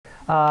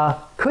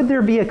Could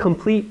there be a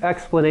complete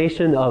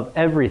explanation of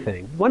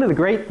everything? One of the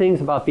great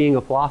things about being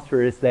a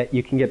philosopher is that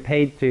you can get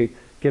paid to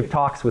give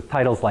talks with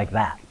titles like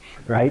that,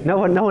 right? No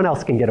one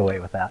else can get away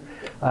with that.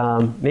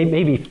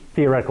 Maybe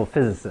theoretical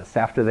physicists,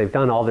 after they've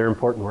done all their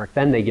important work,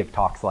 then they give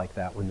talks like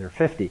that when they're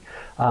 50.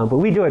 But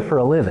we do it for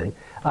a living.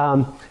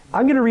 I'm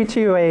going to read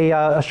to you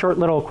a short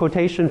little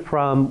quotation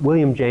from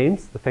William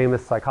James, the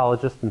famous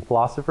psychologist and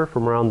philosopher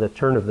from around the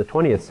turn of the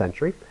 20th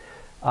century,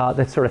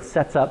 that sort of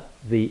sets up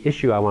the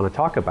issue I want to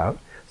talk about.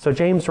 So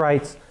James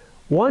writes,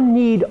 "One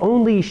need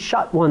only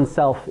shut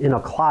oneself in a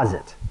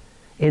closet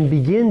and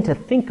begin to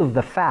think of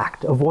the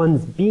fact of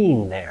one's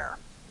being there,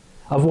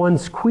 of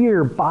one's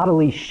queer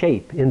bodily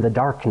shape in the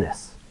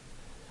darkness,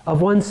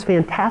 of one's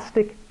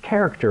fantastic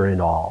character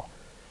and all,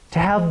 to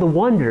have the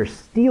wonder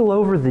steal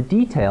over the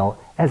detail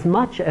as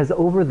much as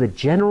over the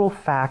general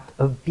fact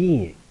of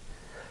being,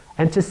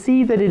 and to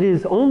see that it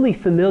is only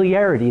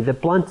familiarity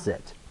that blunts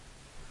it.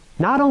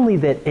 Not only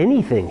that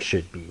anything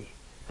should be,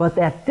 but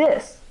that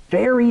this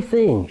very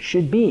thing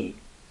should be,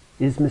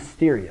 is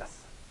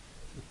mysterious."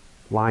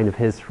 Line of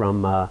his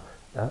from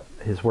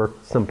his work,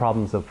 Some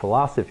Problems of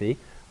Philosophy.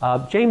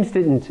 James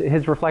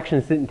his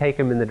reflections didn't take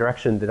him in the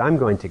direction that I'm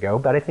going to go,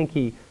 but I think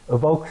he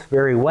evokes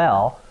very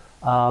well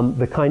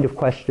the kind of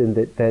question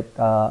that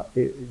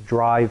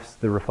drives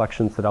the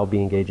reflections that I'll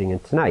be engaging in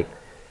tonight.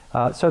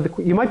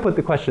 You might put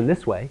the question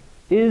this way: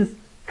 is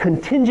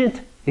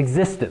contingent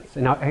existence,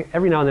 and now,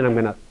 every now and then I'm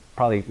going to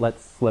probably let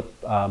slip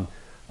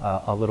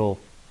a little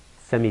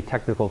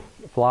semi-technical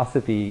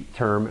philosophy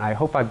term. I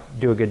hope I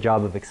do a good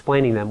job of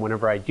explaining them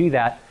whenever I do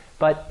that.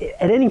 But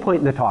at any point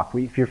in the talk,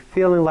 if you're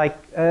feeling like,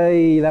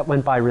 hey, that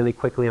went by really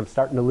quickly, I'm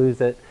starting to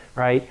lose it,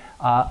 right?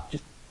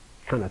 Just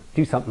kind of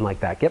do something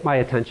like that. Get my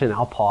attention,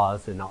 I'll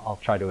pause, and I'll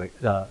try to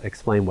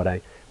explain what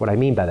I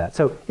mean by that.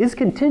 So is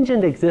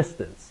contingent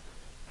existence,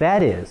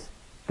 that is,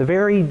 the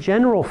very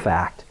general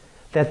fact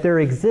that there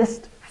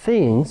exist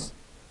things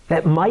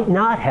that might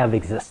not have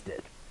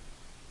existed,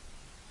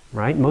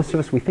 right? Most of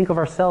us, we think of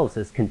ourselves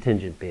as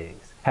contingent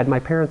beings. Had my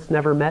parents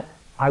never met,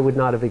 I would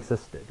not have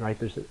existed, right?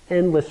 There's an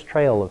endless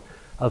trail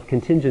of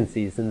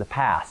contingencies in the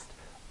past,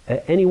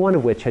 any one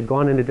of which had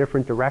gone in a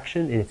different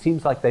direction, and it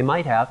seems like they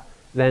might have,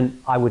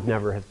 then I would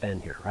never have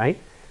been here, right?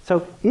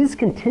 So is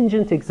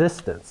contingent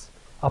existence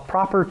a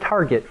proper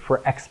target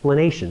for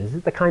explanation? Is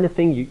it the kind of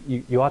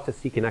thing you ought to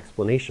seek an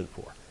explanation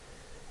for?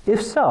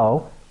 If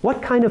so,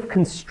 what kind of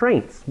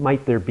constraints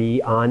might there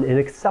be on an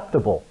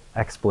acceptable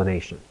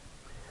explanation?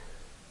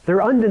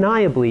 There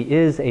undeniably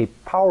is a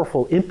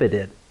powerful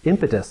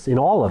impetus in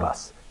all of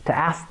us to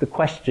ask the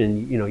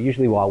question,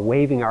 usually while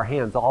waving our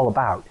hands all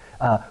about,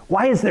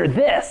 why is there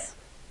this,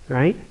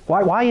 right?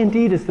 Why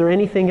indeed is there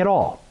anything at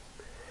all?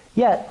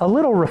 Yet a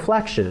little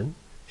reflection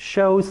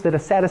shows that a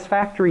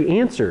satisfactory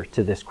answer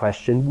to this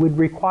question would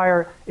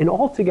require an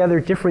altogether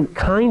different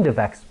kind of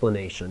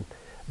explanation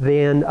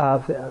than,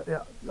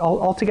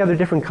 altogether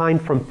different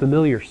kind from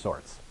familiar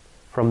sorts,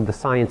 from the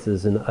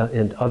sciences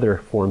and other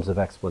forms of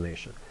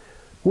explanation.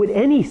 Would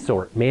any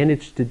sort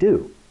manage to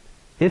do?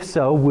 If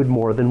so, would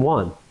more than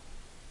one?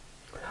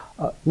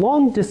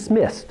 Long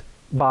dismissed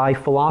by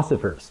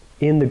philosophers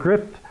in the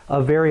grip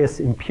of various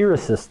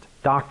empiricist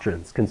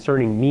doctrines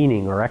concerning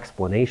meaning or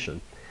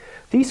explanation,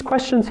 these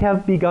questions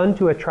have begun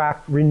to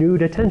attract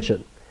renewed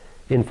attention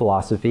in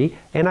philosophy,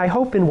 and I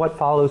hope in what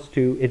follows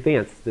to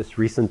advance this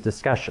recent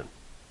discussion.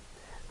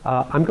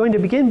 I'm going to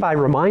begin by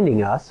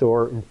reminding us,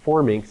 or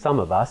informing some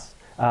of us,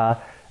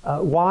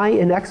 why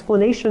an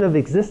explanation of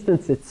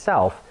existence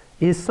itself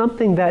is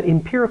something that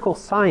empirical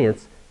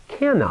science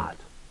cannot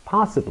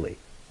possibly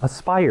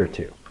aspire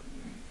to,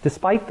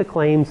 despite the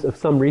claims of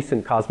some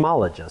recent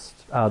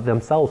cosmologists,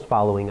 themselves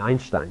following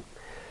Einstein.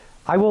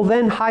 I will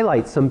then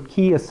highlight some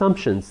key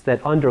assumptions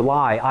that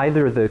underlie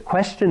either the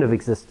question of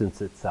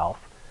existence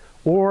itself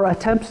or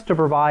attempts to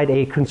provide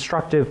a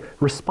constructive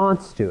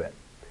response to it.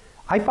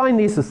 I find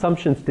these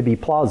assumptions to be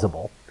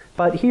plausible,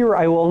 but here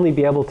I will only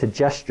be able to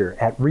gesture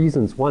at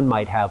reasons one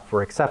might have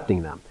for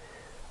accepting them.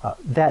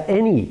 That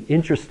any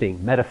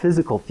interesting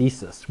metaphysical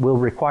thesis will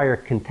require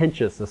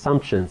contentious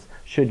assumptions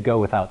should go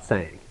without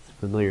saying. It's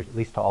familiar, at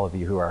least to all of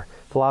you who are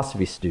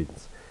philosophy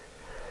students.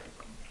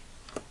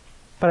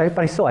 But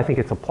I still think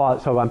it's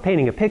so I'm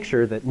painting a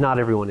picture that not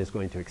everyone is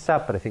going to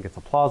accept, but I think it's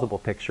a plausible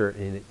picture,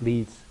 and it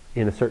leads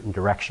in a certain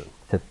direction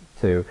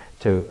to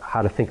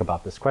how to think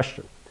about this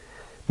question.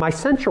 My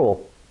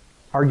central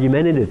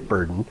argumentative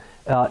burden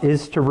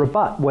is to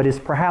rebut what is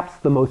perhaps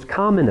the most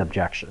common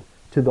objection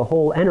to the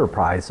whole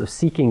enterprise of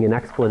seeking an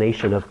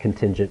explanation of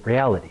contingent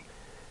reality,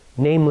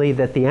 namely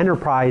that the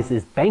enterprise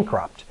is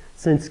bankrupt,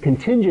 since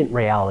contingent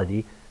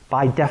reality,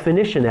 by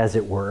definition as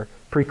it were,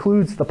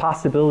 precludes the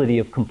possibility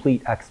of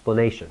complete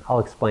explanation. I'll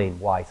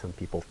explain why some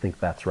people think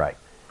that's right.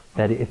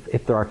 That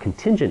if there are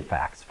contingent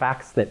facts,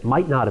 facts that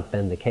might not have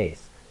been the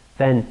case,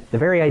 then the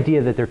very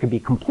idea that there could be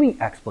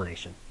complete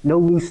explanation, no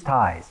loose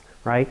ties,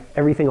 right?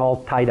 Everything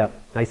all tied up,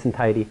 nice and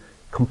tidy,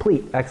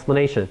 complete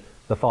explanation,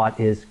 the thought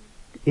is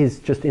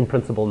just in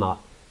principle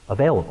not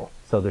available.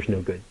 So there's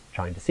no good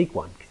trying to seek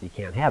one because you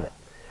can't have it.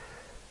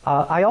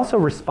 I also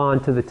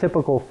respond to the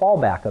typical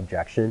fallback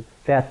objection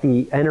that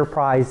the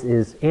enterprise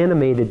is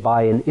animated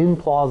by an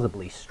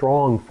implausibly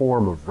strong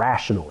form of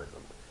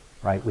rationalism,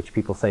 right, which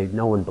people say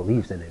no one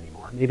believes in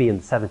anymore. Maybe in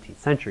the 17th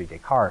century,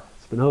 Descartes,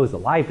 Spinoza,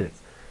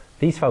 Leibniz,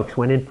 these folks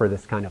went in for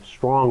this kind of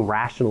strong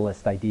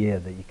rationalist idea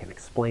that you can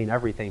explain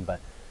everything, but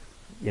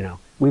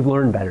we've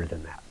learned better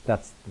than that.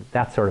 That's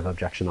that sort of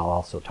objection I'll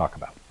also talk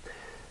about.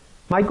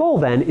 My goal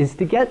then is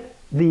to get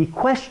the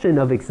question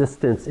of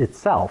existence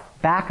itself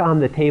back on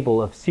the table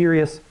of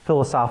serious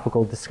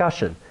philosophical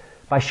discussion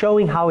by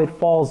showing how it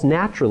falls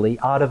naturally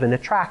out of an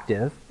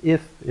attractive,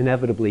 if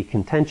inevitably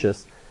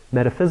contentious,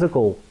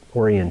 metaphysical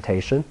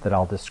orientation that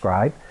I'll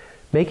describe,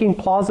 making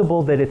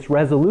plausible that its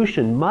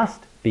resolution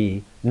must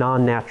be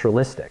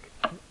non-naturalistic.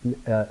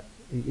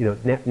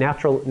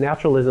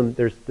 Naturalism,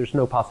 there's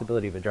no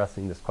possibility of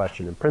addressing this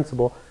question in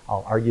principle.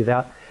 I'll argue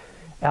that.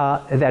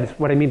 That is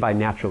what I mean by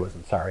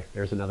naturalism. Sorry,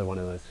 there's another one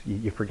of those.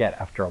 You forget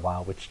after a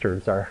while which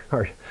terms are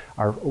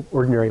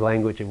ordinary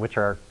language and which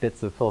are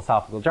bits of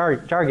philosophical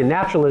jargon.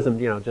 Naturalism,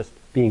 just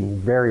being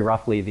very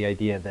roughly the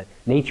idea that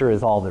nature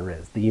is all there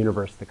is, the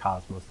universe, the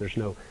cosmos. There's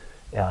no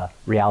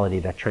reality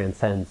that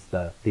transcends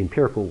the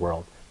empirical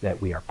world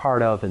that we are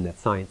part of and that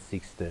science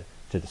seeks to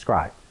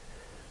describe.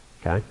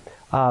 Okay.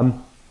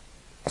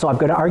 So I'm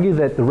going to argue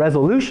that the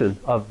resolution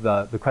of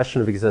the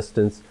question of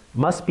existence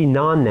must be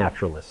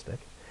non-naturalistic,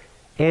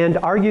 and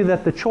argue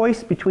that the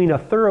choice between a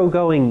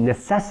thoroughgoing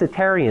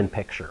necessitarian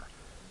picture,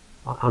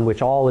 on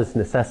which all is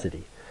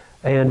necessity,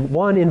 and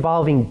one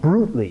involving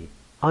brutally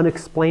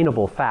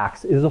unexplainable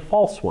facts is a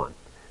false one.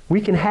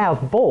 We can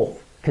have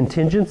both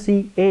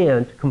contingency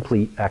and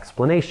complete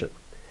explanation.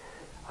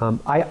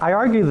 I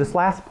argue this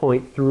last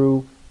point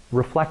through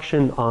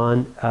reflection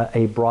on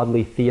a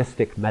broadly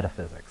theistic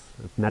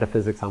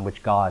metaphysics on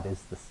which God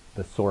is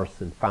the source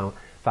and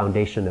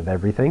foundation of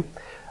everything.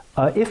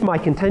 If my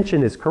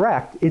contention is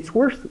correct, it's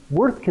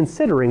worth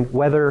considering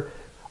whether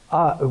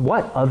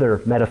what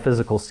other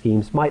metaphysical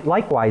schemes might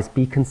likewise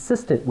be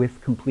consistent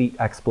with complete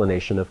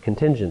explanation of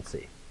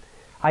contingency.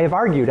 I have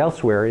argued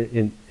elsewhere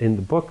in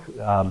the book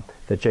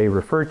that Jay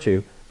referred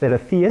to that a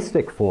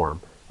theistic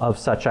form of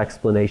such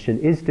explanation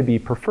is to be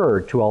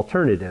preferred to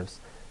alternatives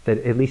that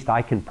at least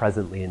I can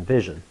presently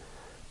envision.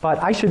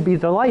 But I should be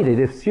delighted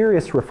if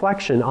serious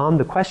reflection on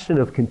the question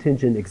of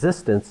contingent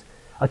existence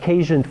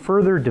occasioned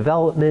further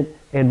development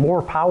and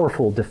more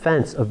powerful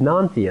defense of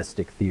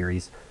non-theistic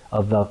theories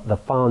of the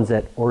fons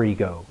et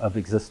origo of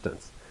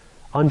existence,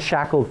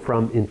 unshackled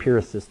from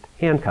empiricist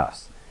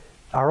handcuffs.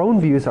 Our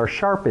own views are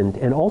sharpened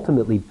and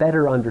ultimately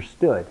better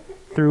understood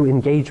through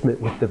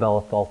engagement with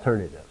developed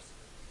alternatives.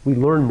 We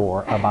learn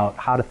more about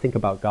how to think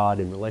about God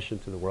in relation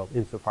to the world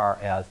insofar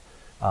as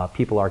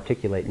people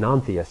articulate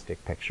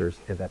non-theistic pictures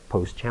that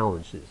pose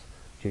challenges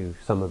to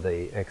some of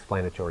the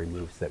explanatory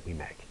moves that we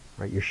make.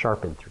 Right? You're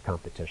sharpened through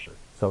competition.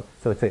 So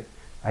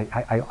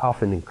I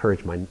often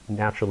encourage my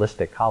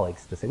naturalistic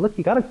colleagues to say, look,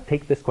 you got to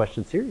take this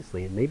question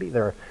seriously, and maybe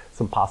there are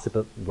some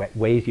possible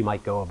ways you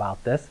might go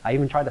about this. I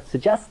even try to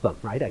suggest them,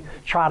 right? I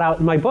trot out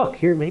in my book,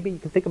 here, maybe you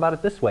can think about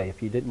it this way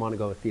if you didn't want to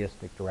go a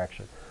theistic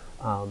direction.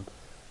 So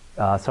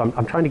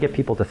I'm trying to get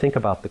people to think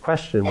about the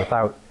question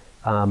without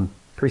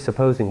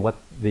presupposing what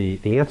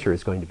the answer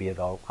is going to be,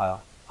 though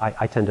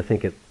I tend to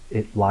think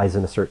it lies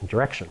in a certain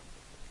direction.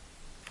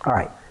 All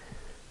right.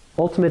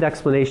 Ultimate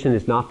explanation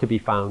is not to be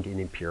found in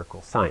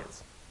empirical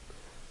science.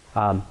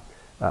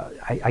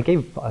 I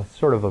gave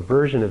sort of a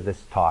version of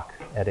this talk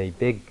at a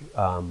big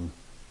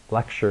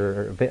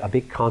lecture, a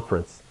big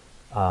conference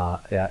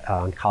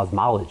on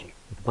cosmology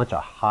with a bunch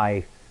of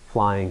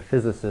high-flying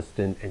physicists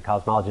and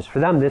cosmologists. For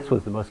them, this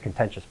was the most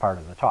contentious part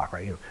of the talk,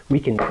 right? We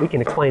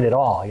can explain it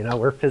all.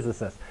 We're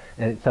physicists,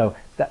 and so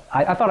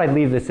I thought I'd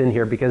leave this in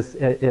here because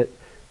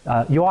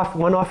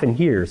one often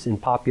hears in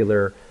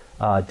popular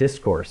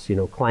discourse,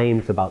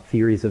 claims about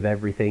theories of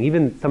everything,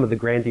 even some of the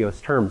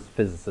grandiose terms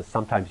physicists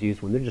sometimes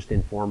use when they're just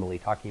informally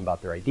talking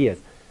about their ideas,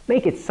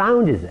 make it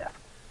sound as if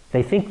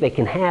they think they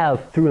can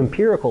have, through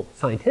empirical,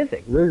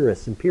 scientific,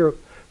 rigorous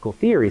empirical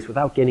theories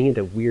without getting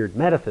into weird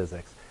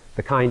metaphysics,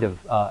 the kind of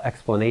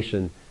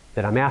explanation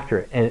that I'm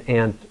after.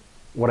 And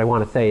what I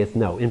want to say is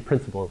no, in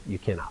principle, you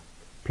cannot.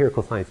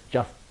 Empirical science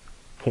just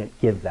can't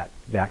give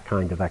that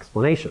kind of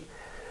explanation.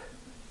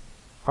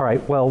 All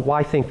right, well,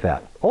 why think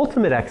that?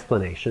 Ultimate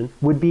explanation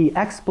would be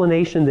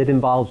explanation that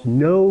involves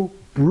no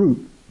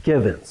brute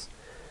givens,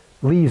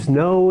 leaves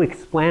no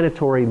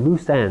explanatory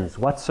loose ends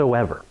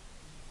whatsoever,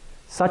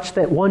 such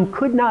that one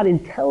could not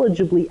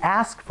intelligibly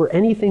ask for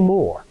anything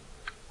more.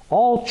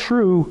 All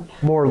true,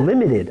 more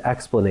limited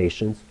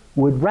explanations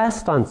would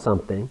rest on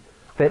something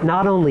that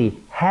not only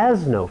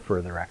has no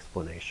further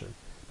explanation,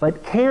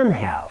 but can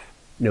have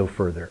no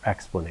further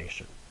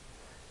explanation.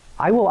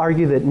 I will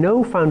argue that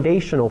no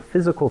foundational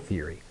physical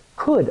theory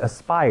could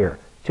aspire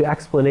to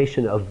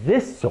explanation of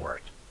this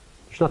sort.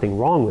 There's nothing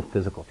wrong with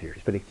physical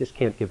theories, but it just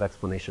can't give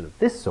explanation of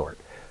this sort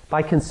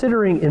by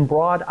considering in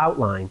broad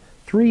outline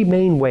 3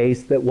 main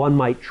ways that one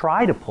might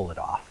try to pull it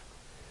off,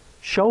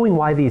 showing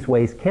why these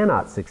ways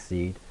cannot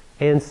succeed,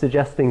 and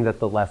suggesting that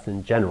the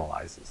lesson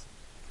generalizes.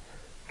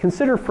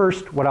 consider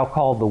first what I'll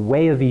call the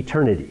way of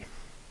eternity.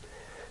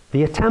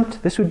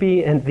 This would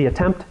be the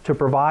attempt to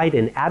provide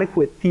an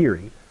adequate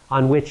theory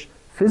on which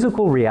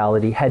physical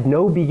reality had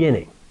no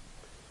beginning,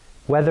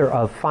 whether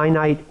of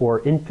finite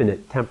or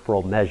infinite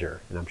temporal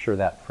measure. And I'm sure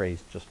that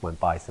phrase just went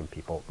by some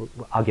people.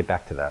 I'll get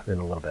back to that in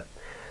a little bit.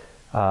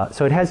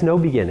 So it has no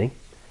beginning.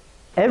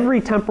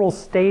 Every temporal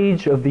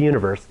stage of the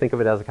universe, think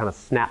of it as a kind of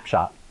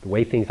snapshot, the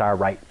way things are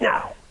right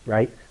now,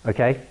 right?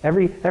 Okay?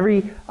 Every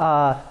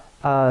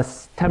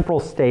temporal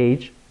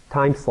stage,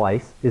 time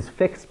slice, is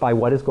fixed by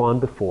what has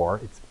gone before.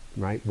 It's,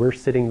 right? We're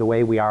sitting the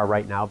way we are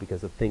right now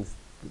because of things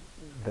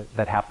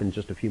that happened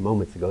just a few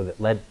moments ago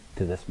that led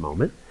to this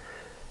moment.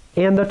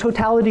 And the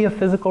totality of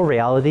physical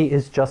reality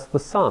is just the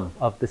sum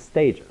of the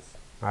stages,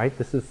 right?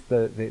 This is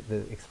the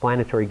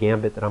explanatory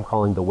gambit that I'm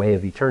calling the way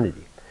of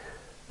eternity.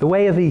 The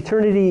way of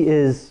eternity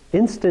is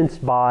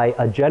instanced by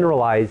a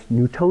generalized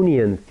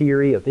Newtonian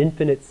theory of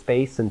infinite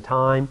space and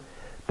time,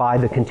 by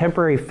the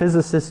contemporary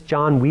physicist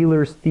John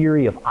Wheeler's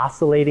theory of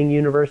oscillating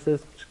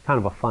universes, which is kind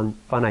of a fun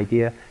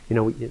idea. You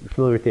know, you're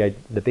familiar with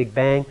the Big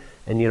Bang,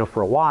 and you know,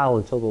 for a while,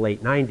 until the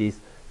late 90s,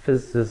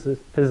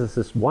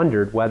 physicists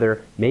wondered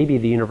whether maybe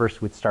the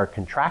universe would start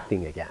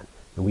contracting again,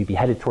 and we'd be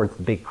headed towards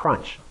the big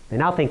crunch. They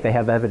now think they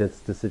have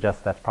evidence to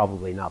suggest that's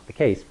probably not the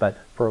case, but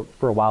for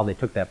a while they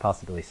took that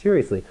possibility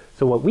seriously.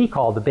 So what we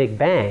call the Big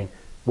Bang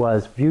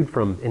was viewed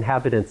from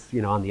inhabitants,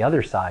 you know, on the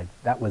other side.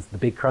 That was the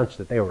big crunch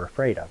that they were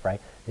afraid of,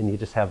 right? And you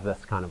just have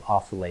this kind of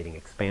oscillating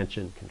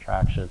expansion,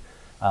 contraction,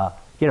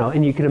 you know,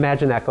 and you can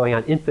imagine that going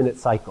on infinite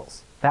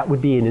cycles. That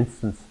would be an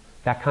instance,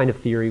 that kind of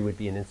theory would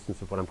be an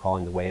instance of what I'm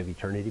calling the way of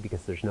eternity,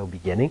 because there's no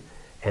beginning,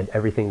 and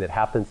everything that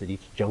happens at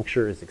each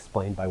juncture is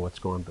explained by what's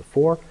gone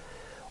before.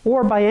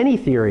 Or by any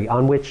theory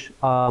on which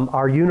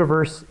our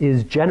universe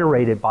is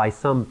generated by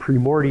some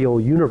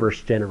primordial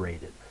universe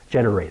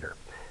generator,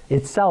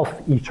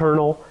 itself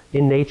eternal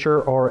in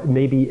nature, or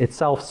maybe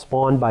itself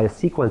spawned by a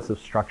sequence of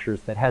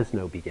structures that has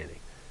no beginning.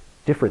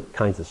 Different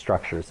kinds of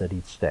structures at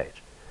each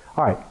stage.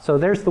 All right, so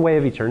there's the way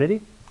of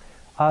eternity.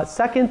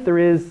 Second, there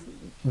is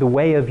the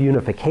way of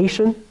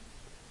unification.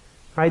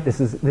 Right?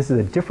 This is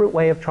a different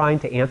way of trying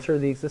to answer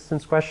the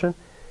existence question.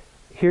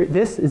 Here,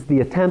 this is the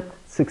attempt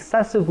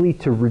successively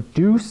to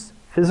reduce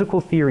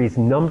physical theory's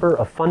number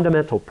of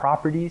fundamental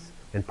properties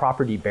and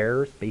property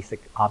bearers, basic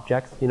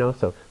objects, you know,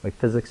 so like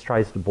physics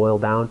tries to boil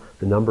down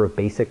the number of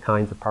basic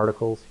kinds of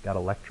particles. You've got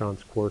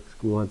electrons, quarks,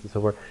 gluons, and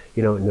so forth,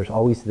 you know, and there's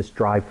always this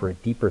drive for a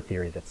deeper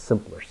theory that's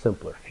simpler,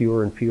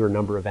 fewer and fewer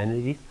number of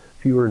entities,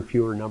 fewer and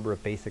fewer number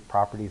of basic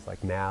properties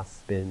like mass,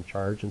 spin,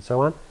 charge, and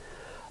so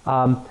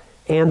on.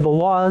 And the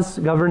laws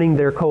governing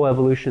their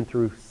coevolution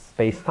through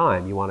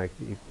space-time, you want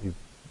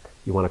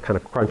to kind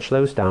of crunch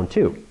those down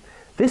too.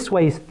 This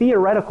way's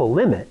theoretical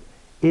limit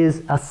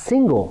is a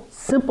single,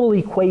 simple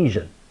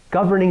equation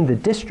governing the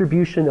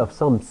distribution of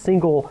some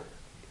single,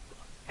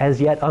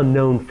 as yet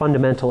unknown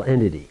fundamental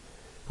entity,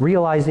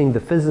 realizing the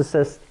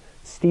physicist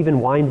Steven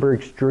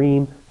Weinberg's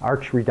dream,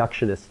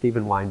 arch-reductionist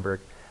Steven Weinberg,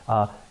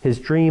 his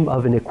dream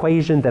of an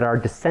equation that our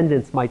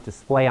descendants might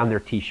display on their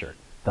t-shirt.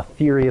 The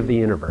theory of the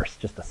universe,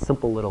 just a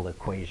simple little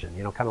equation,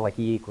 you know, kind of like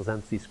E equals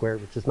mc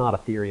squared, which is not a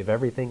theory of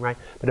everything, right?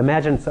 But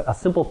imagine a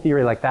simple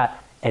theory like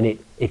that, and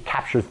it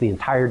captures the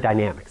entire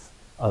dynamics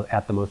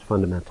at the most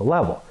fundamental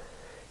level.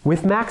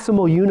 With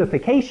maximal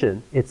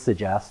unification, it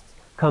suggests,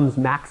 comes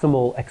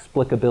maximal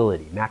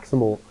explicability,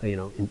 maximal, you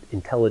know,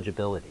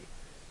 intelligibility.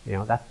 You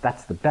know,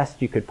 that's the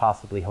best you could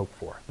possibly hope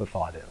for, the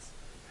thought is,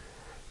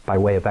 by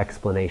way of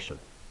explanation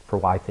for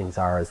why things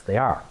are as they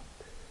are.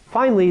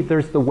 Finally,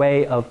 there's the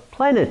way of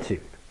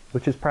plenitude,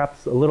 which is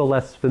perhaps a little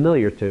less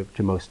familiar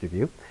to most of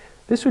you.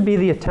 This would be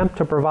the attempt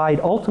to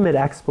provide ultimate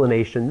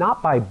explanation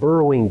not by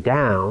burrowing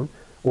down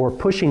or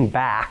pushing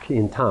back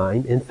in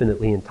time,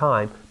 infinitely in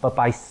time, but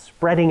by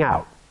spreading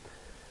out.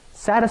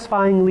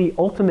 Satisfyingly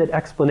ultimate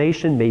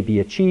explanation may be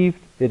achieved,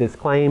 it is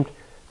claimed,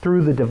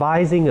 through the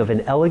devising of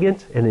an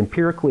elegant and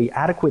empirically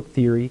adequate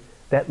theory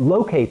that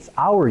locates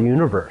our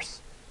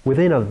universe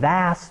within a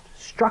vast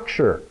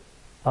structure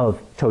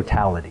of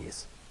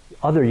totalities,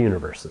 other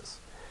universes,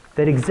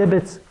 that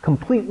exhibits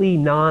completely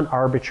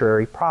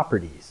non-arbitrary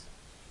properties,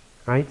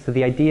 right? So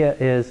the idea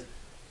is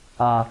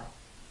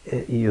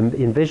you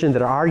envision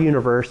that our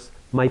universe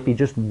might be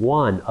just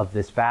one of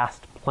this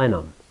vast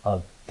plenum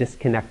of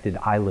disconnected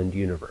island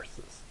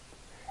universes.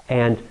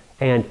 And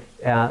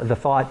the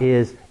thought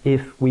is,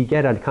 if we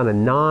get a kind of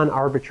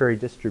non-arbitrary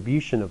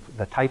distribution of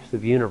the types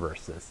of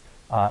universes,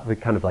 we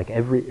kind of like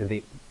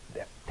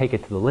take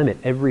it to the limit,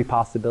 every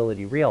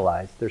possibility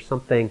realized, there's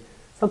something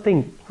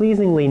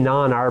pleasingly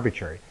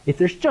non-arbitrary. If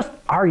there's just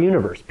our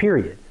universe,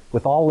 period,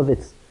 with all of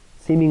its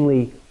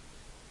seemingly,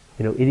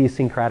 you know,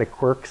 idiosyncratic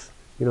quirks,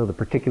 you know, the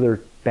particular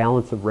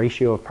balance of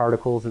ratio of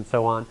particles and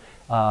so on,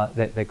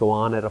 that go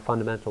on at a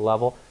fundamental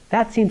level,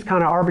 that seems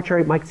kind of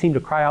arbitrary. It might seem to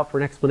cry out for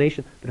an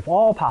explanation, but if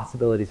all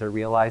possibilities are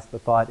realized, the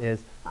thought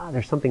is,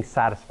 there's something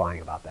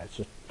satisfying about that. It's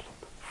just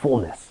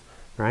fullness,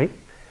 right?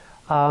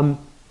 So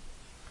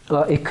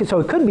it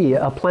could be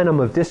a plenum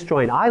of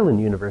disjoint island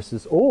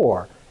universes,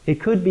 or it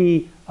could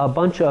be a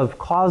bunch of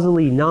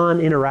causally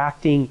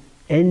non-interacting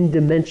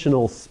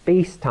n-dimensional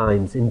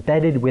space-times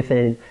embedded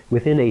within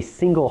a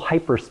single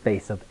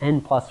hyperspace of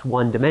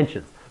n+1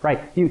 dimensions. Right,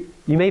 you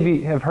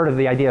maybe have heard of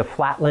the idea of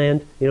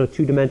flatland,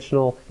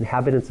 two-dimensional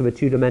inhabitants of a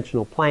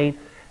two-dimensional plane.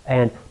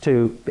 And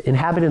to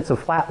inhabitants of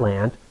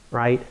flatland,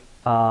 right,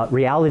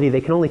 reality, they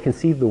can only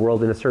conceive the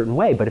world in a certain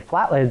way. But if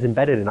flatland's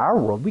embedded in our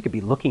world, we could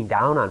be looking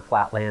down on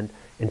flatland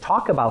and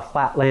talk about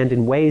flatland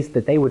in ways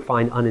that they would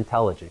find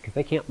unintelligent, because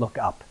they can't look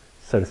up,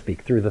 so to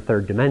speak, through the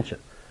third dimension,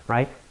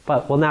 right?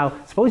 But, well, now,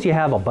 suppose you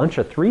have a bunch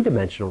of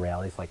three-dimensional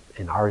realities,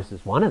 and ours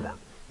is one of them,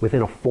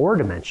 within a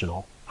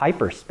four-dimensional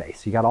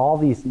hyperspace. You got all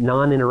these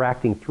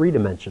non-interacting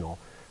three-dimensional,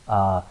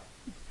 kind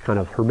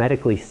of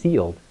hermetically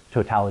sealed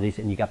totalities,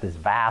 and you got this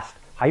vast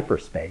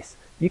hyperspace.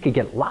 You could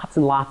get lots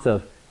and lots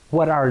of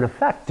what are in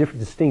effect different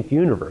distinct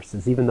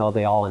universes, even though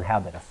they all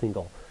inhabit a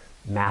single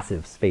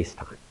massive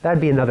space-time.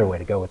 That'd be another way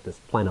to go with this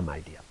plenum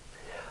idea.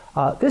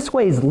 This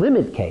way's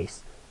limit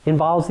case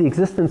involves the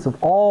existence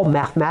of all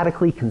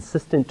mathematically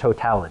consistent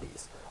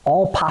totalities,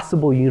 all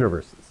possible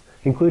universes,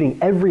 including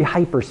every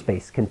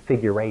hyperspace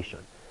configuration,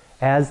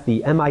 as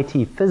the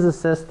MIT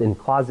physicist and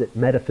closet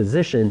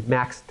metaphysician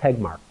Max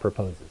Tegmark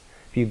proposes.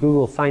 If you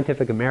Google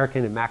Scientific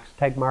American and Max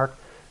Tegmark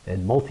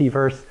and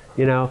multiverse,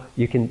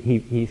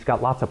 he's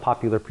got lots of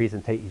popular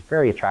presentations. He's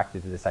very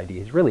attracted to this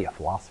idea. He's really a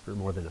philosopher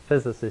more than a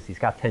physicist. He's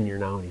got tenure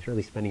now, and he's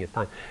really spending his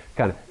time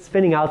kind of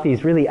spinning out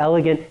these really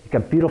elegant, he's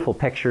got beautiful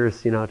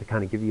pictures, to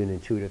kind of give you an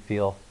intuitive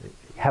feel.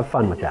 Have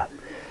fun with that.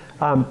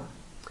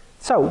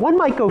 So one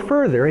might go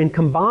further and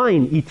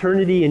combine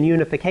eternity and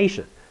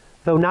unification,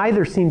 though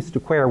neither seems to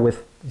square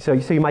with. So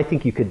you might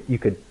think you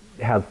could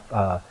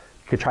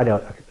try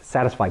to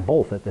satisfy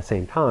both at the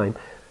same time,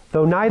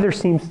 though neither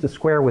seems to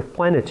square with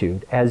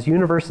plenitude, as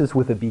universes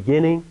with a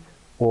beginning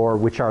or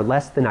which are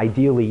less than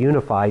ideally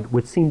unified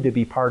would seem to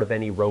be part of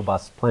any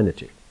robust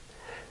plenitude.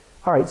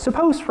 All right,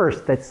 suppose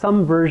first that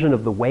some version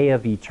of the way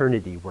of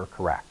eternity were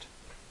correct.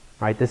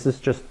 Right, this is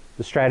just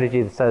the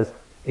strategy that says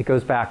it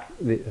goes back,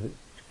 the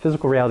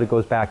physical reality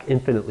goes back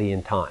infinitely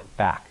in time,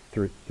 back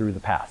through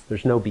the past.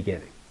 There's no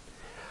beginning.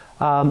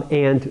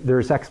 And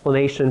there's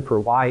explanation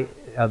for why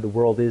the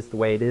world is the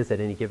way it is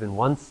at any given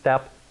one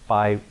step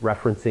by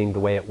referencing the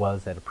way it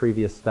was at a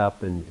previous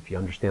step. And if you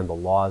understand the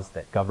laws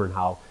that govern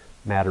how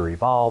matter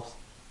evolves,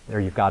 there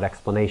you've got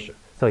explanation.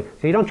 So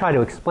you don't try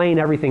to explain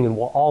everything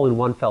all in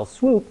one fell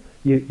swoop.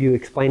 You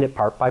explain it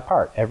part by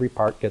part. Every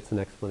part gets an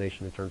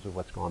explanation in terms of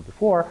what's gone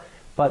before.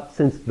 But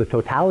since the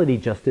totality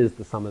just is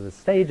the sum of the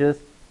stages,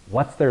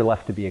 what's there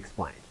left to be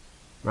explained,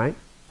 right?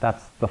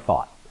 That's the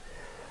thought.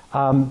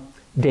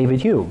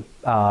 David Hume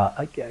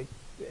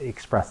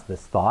expressed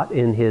this thought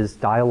in his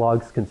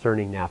Dialogues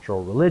Concerning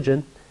Natural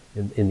Religion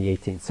in the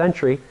 18th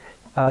century.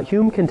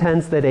 Hume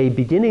contends that a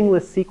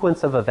beginningless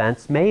sequence of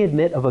events may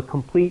admit of a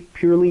complete,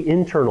 purely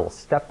internal,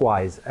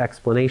 stepwise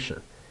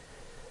explanation,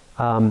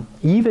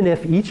 even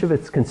if each of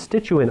its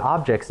constituent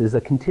objects is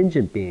a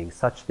contingent being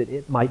such that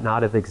it might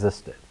not have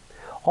existed.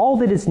 All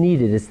that is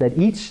needed is that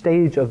each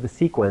stage of the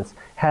sequence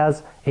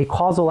has a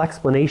causal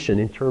explanation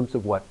in terms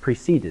of what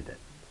preceded it.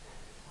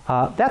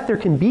 That there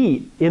can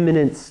be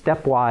imminent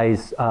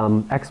stepwise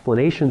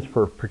explanations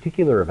for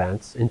particular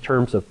events in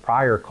terms of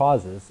prior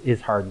causes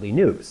is hardly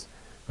news,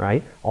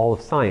 right? All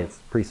of science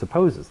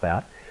presupposes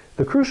that.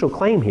 The crucial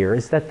claim here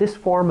is that this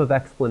form of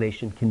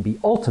explanation can be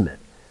ultimate,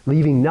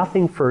 leaving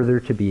nothing further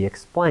to be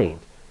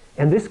explained.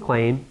 And this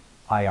claim,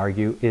 I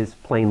argue, is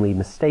plainly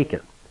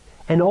mistaken.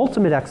 An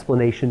ultimate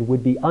explanation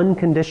would be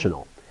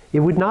unconditional. It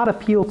would not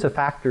appeal to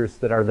factors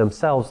that are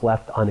themselves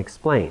left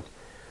unexplained.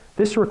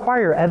 This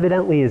requirement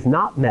evidently is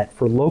not met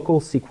for local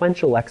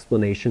sequential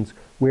explanations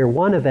where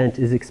one event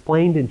is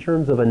explained in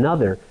terms of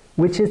another,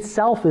 which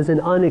itself is an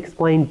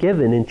unexplained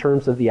given in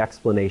terms of the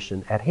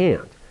explanation at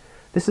hand.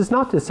 This is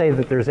not to say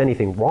that there's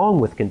anything wrong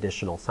with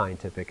conditional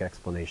scientific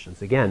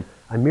explanations. Again,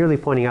 I'm merely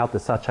pointing out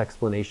that such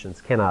explanations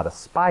cannot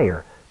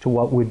aspire to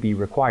what would be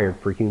required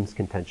for Hume's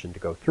contention to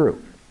go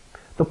through.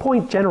 The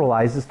point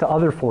generalizes to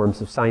other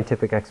forms of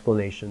scientific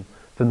explanation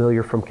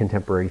familiar from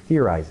contemporary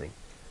theorizing.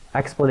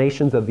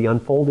 Explanations of the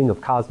unfolding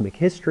of cosmic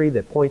history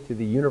that point to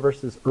the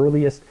universe's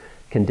earliest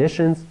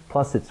conditions,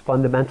 plus its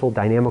fundamental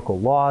dynamical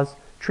laws,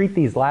 treat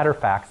these latter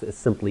facts as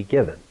simply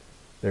given.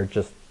 They're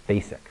just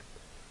basic.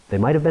 They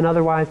might have been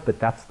otherwise, but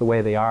that's the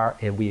way they are,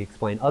 and we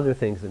explain other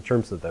things in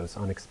terms of those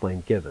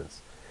unexplained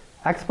givens.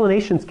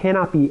 Explanations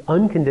cannot be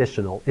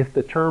unconditional if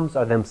the terms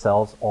are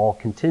themselves all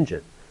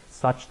contingent,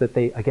 such that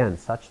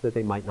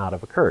they might not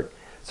have occurred.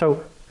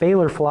 So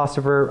Baylor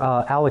philosopher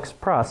Alex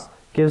Pruss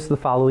gives the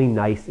following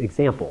nice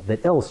example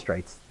that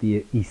illustrates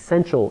the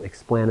essential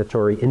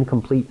explanatory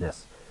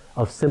incompleteness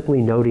of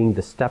simply noting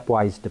the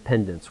stepwise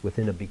dependence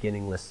within a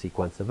beginningless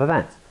sequence of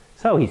events.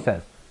 So he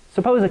says,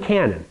 suppose a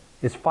cannon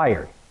is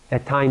fired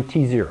at time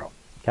t0,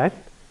 okay?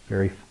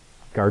 Very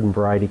garden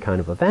variety kind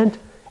of event,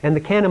 and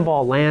the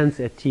cannonball lands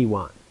at t1.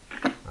 All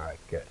right,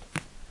 good.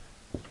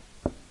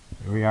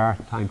 Here we are,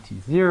 time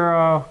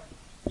t0,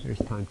 here's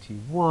time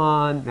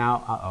t1.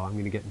 Now, I'm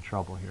going to get in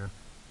trouble here.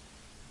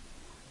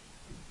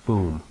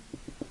 Boom.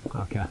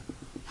 Okay.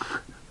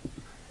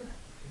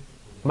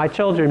 My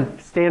children,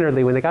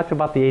 standardly, when they got to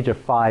about the age of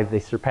 5, they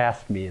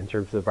surpassed me in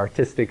terms of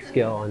artistic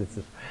skill. And it's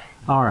just,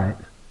 all right,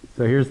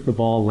 so here's the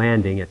ball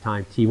landing at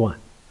time t1,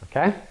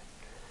 okay?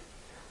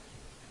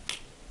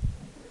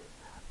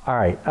 All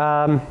right,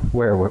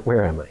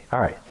 where am I?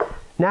 All right,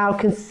 now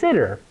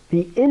consider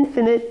the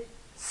infinite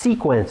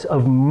sequence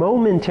of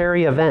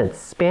momentary events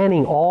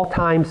spanning all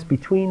times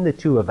between the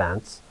two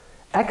events,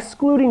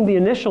 excluding the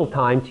initial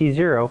time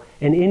t0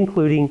 and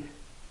including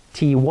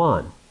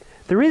t1.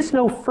 There is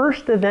no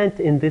first event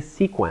in this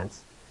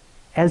sequence,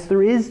 as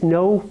there is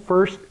no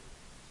first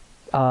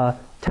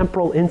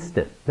temporal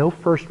instant, no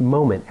first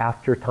moment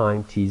after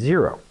time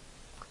t0.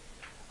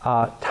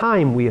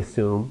 Time, we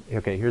assume,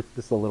 okay, here's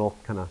this a little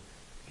kind of,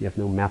 if you have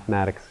no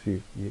mathematics,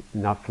 you're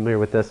not familiar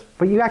with this,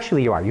 but you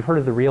actually are. You've heard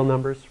of the real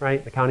numbers,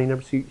 right? The counting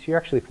numbers, so you're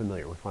actually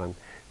familiar with what I'm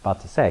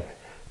about to say.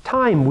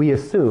 Time, we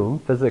assume,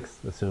 physics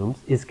assumes,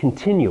 is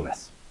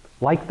continuous,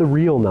 like the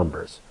real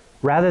numbers,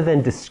 rather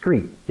than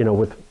discrete, you know,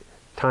 with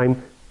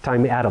time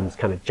atoms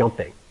kind of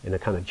jumping in a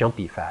kind of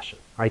jumpy fashion,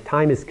 right?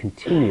 Time is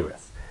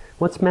continuous.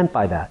 What's meant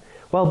by that?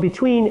 Well,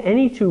 between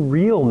any two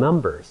real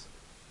numbers,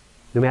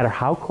 no matter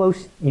how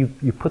close you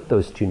put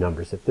those two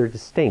numbers, if they're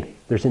distinct,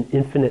 there's an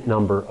infinite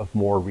number of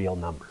more real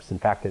numbers. In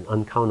fact, an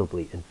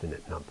uncountably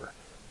infinite number,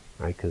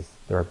 right? Because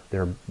there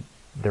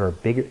are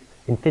bigger,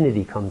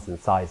 infinity comes in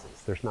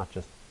sizes. There's not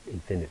just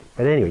infinity.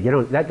 But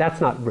anyway,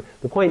 that's not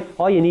the point.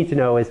 All you need to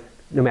know is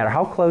no matter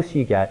how close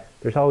you get,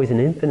 there's always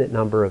an infinite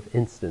number of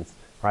instants,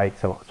 right?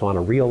 So on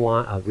a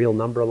real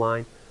number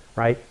line,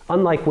 right?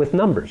 Unlike with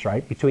numbers,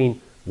 right?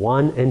 Between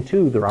 1 and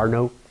 2, there are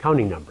no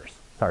counting numbers.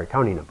 Sorry,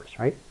 counting numbers,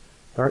 right?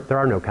 There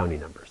are no counting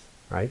numbers,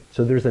 right?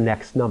 So there's a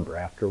next number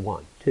after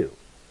 1, 2.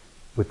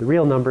 With the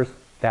real numbers,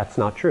 that's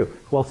not true.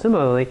 Well,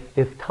 similarly,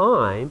 if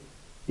time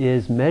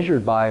is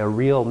measured by a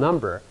real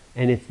number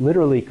and it's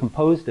literally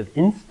composed of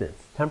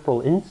instants,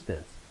 temporal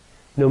instants,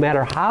 no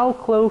matter how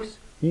close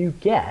you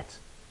get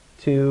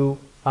to,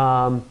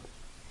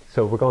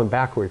 so we're going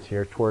backwards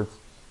here towards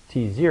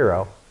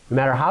t0. No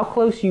matter how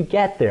close you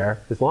get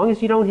there, as long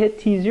as you don't hit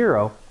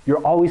t0,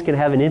 you're always going to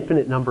have an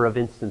infinite number of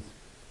instants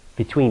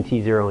between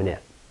t0 and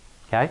it.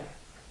 Okay?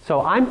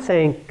 So I'm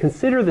saying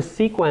consider the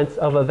sequence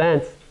of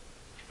events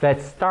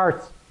that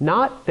starts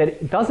not, that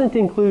it doesn't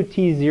include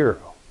t0,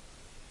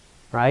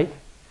 right?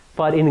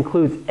 But it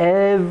includes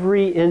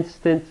every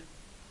instant,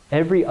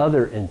 every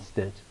other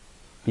instant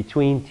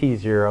between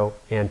t0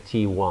 and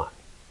t1.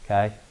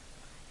 Okay?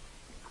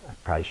 I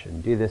probably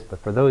shouldn't do this, but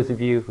for those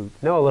of you who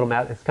know a little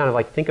math, it's kind of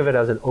like, think of it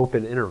as an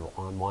open interval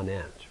on one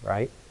end,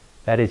 right?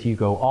 That is, you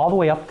go all the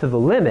way up to the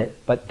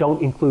limit, but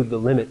don't include the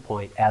limit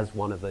point as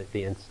one of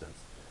the instants.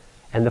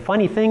 And the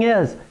funny thing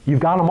is,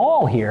 you've got them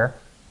all here,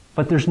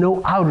 but there's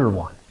no outer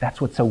one.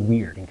 That's what's so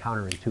weird and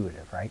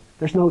counterintuitive, right?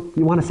 There's no,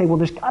 you want to say, well,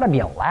 there's got to be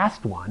a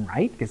last one,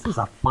 right? Because this is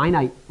a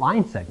finite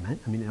line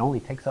segment. I mean, it only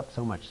takes up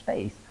so much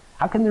space.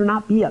 How can there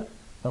not be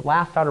the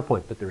last outer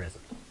point? But there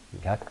isn't,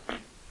 okay?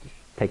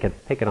 Take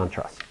it on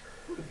trust.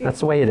 That's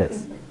the way it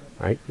is,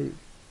 right?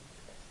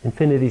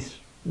 Infinity's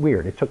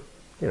weird. It took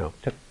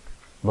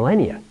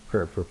millennia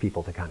for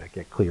people to kind of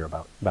get clear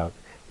about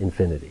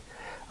infinity.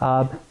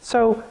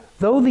 So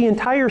though the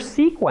entire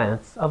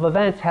sequence of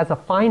events has a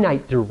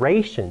finite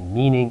duration,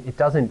 meaning it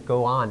doesn't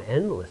go on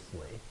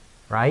endlessly,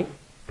 right?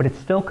 But it's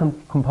still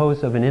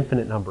composed of an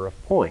infinite number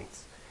of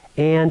points.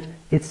 And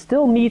it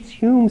still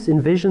meets Hume's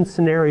envisioned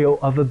scenario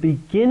of a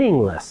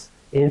beginningless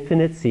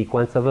infinite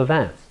sequence of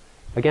events.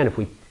 Again, if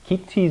we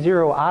keep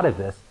t0 out of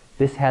this,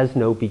 this has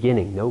no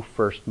beginning, no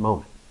first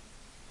moment,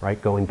 right,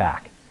 going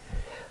back.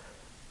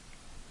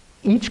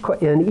 Each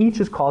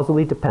is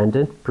causally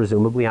dependent,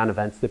 presumably, on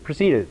events that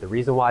preceded it. The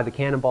reason why the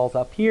cannonball's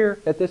up here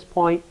at this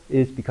point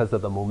is because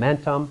of the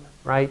momentum,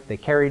 right? They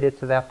carried it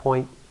to that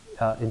point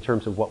in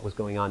terms of what was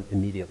going on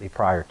immediately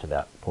prior to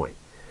that point.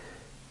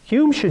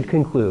 Hume should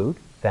conclude,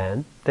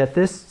 then, that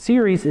this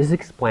series is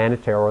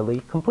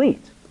explanatorily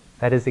complete.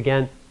 That is,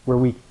 again,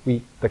 where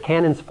the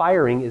cannon's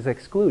firing is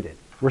excluded.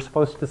 We're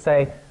supposed to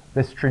say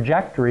this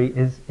trajectory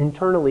is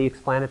internally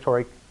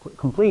explanatory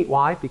complete.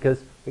 Why?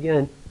 Because,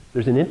 again,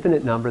 there's an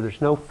infinite number.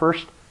 There's no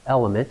first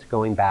element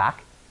going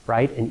back,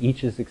 right? And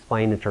each is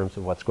explained in terms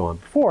of what's gone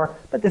before,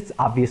 but that's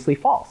obviously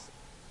false.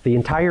 The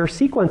entire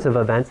sequence of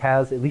events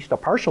has at least a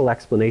partial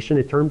explanation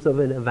in terms of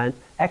an event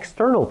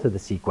external to the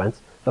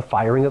sequence, the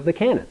firing of the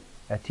cannon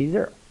at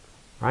t0,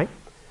 right?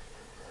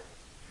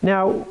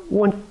 Now,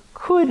 one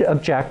could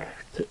object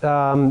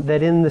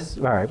that in this,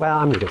 all right, well,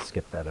 I'm going to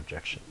skip that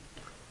objection.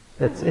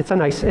 It's a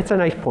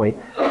nice point,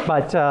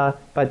 but I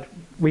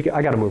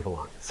got to move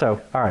along.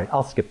 So, all right,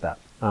 I'll skip that.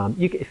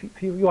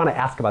 If you want to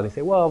ask about it,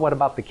 say, well, what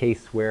about the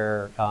case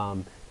where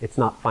it's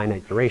not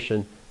finite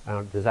duration?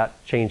 Does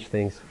that change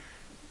things?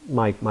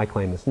 My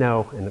claim is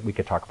no, and we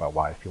could talk about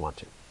why if you want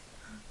to.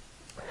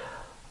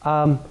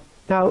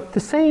 Now, the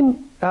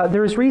same,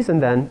 there is reason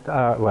then,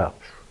 well,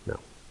 no.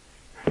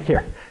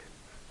 Here.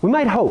 We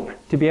might hope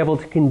to be able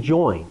to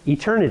conjoin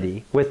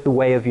eternity with the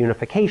way of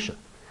unification.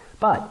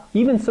 But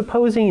even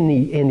supposing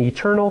in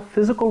eternal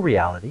physical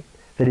reality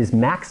that is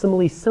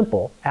maximally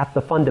simple at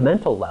the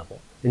fundamental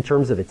level in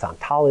terms of its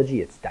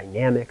ontology, its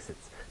dynamics,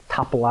 its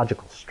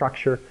topological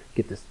structure,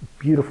 get this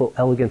beautiful,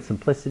 elegant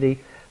simplicity,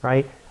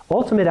 right?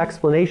 Ultimate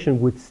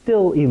explanation would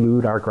still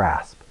elude our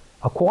grasp.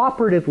 A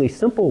cooperatively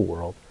simple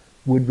world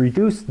would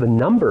reduce the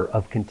number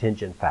of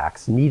contingent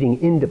facts needing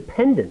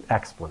independent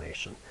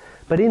explanation.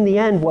 But in the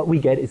end, what we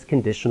get is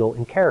conditional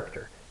in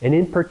character. And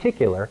in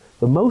particular,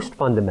 the most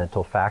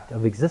fundamental fact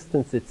of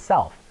existence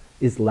itself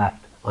is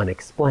left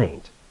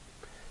unexplained.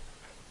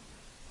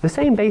 The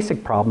same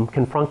basic problem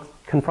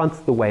confronts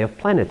the way of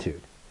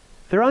plenitude.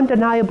 There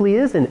undeniably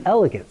is an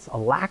elegance, a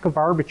lack of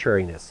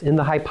arbitrariness in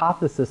the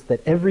hypothesis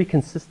that every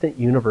consistent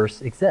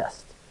universe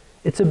exists.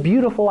 It's a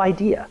beautiful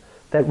idea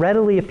that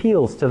readily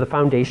appeals to the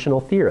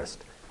foundational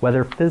theorist,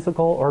 whether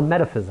physical or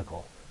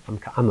metaphysical.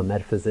 I'm a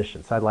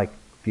metaphysician, so I like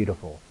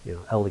beautiful,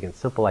 elegant,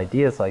 simple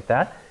ideas like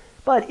that.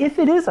 But if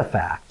it is a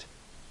fact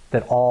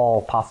that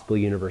all possible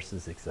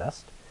universes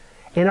exist,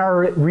 and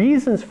our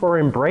reasons for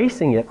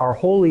embracing it are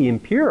wholly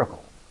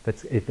empirical,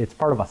 if it's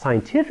part of a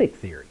scientific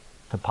theory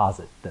to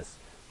posit this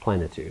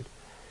plenitude,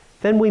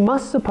 then we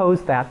must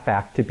suppose that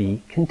fact to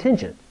be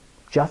contingent,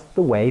 just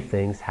the way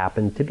things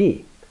happen to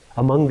be,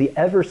 among the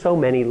ever so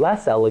many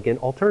less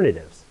elegant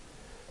alternatives.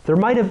 There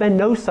might have been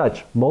no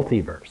such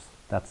multiverse.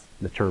 That's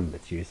the term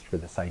that's used for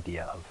this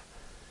idea of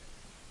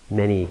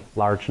many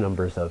large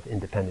numbers of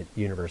independent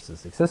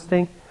universes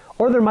existing,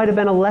 or there might have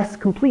been a less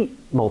complete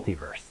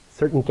multiverse,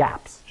 certain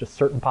gaps, just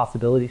certain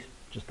possibilities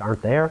just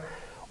aren't there,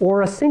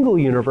 or a single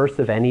universe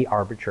of any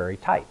arbitrary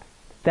type.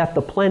 That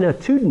the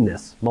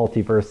plenitudinous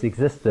multiverse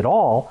exists at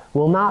all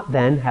will not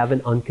then have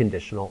an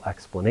unconditional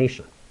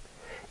explanation.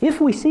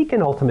 If we seek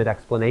an ultimate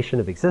explanation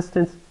of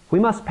existence, we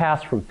must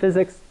pass from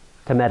physics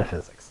to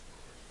metaphysics.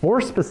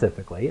 More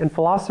specifically, and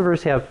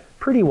philosophers have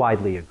pretty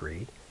widely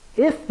agreed,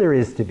 if there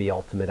is to be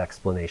ultimate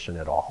explanation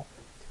at all,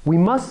 we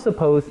must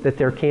suppose that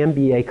there can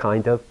be a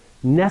kind of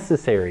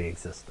necessary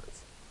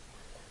existence.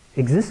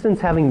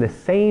 Existence having the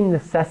same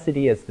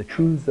necessity as the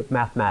truths of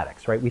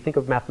mathematics, right? We think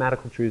of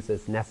mathematical truths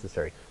as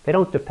necessary. They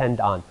don't depend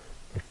on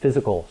the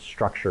physical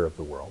structure of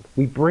the world.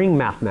 We bring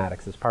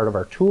mathematics as part of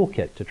our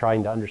toolkit to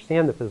trying to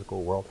understand the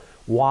physical world.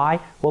 Why?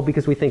 Well,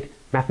 because we think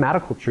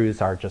mathematical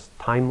truths are just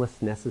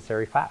timeless,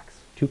 necessary facts.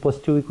 2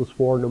 + 2 =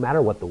 4, no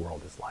matter what the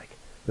world is like,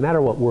 no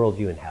matter what world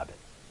you inhabit,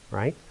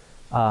 right?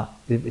 So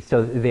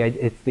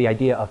it's the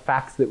idea of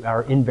facts that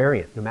are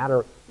invariant. No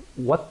matter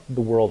what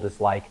the world is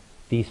like,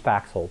 these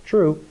facts hold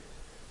true.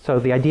 So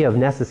the idea of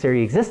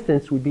necessary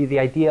existence would be the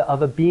idea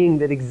of a being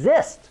that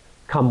exists,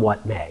 come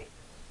what may,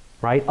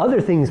 right? Other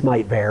things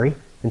might vary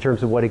in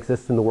terms of what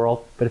exists in the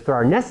world, but if there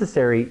are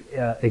necessarily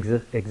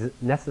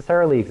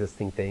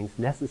existing things,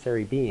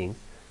 necessary beings,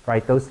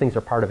 right, those things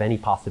are part of any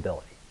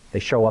possibility. They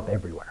show up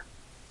everywhere,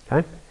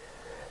 okay?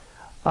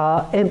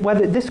 And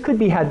whether this could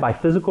be had by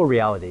physical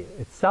reality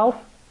itself,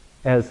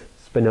 as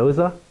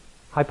Spinoza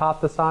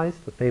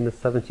hypothesized, the famous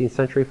 17th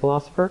century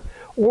philosopher,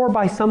 or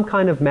by some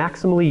kind of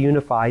maximally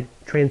unified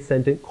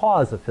transcendent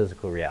cause of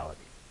physical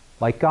reality,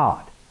 like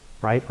God,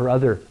 right, or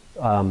other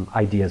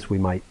ideas we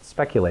might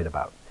speculate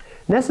about.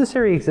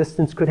 Necessary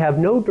existence could have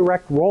no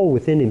direct role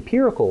within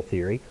empirical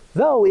theory,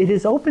 though it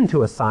is open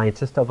to a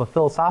scientist of a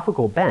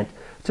philosophical bent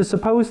to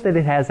suppose that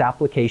it has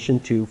application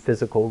to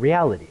physical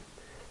reality,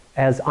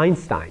 as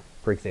Einstein,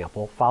 for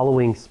example,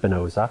 following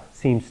Spinoza,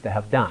 seems to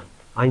have done.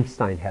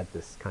 Einstein had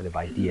this kind of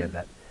idea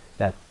that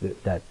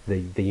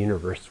the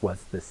universe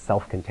was this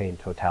self-contained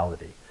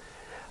totality.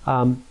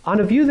 On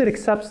a view that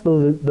accepts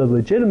the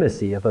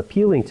legitimacy of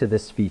appealing to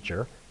this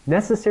feature,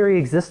 necessary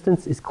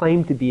existence is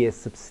claimed to be a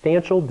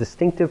substantial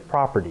distinctive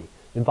property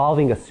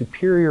involving a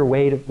superior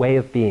way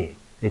of being.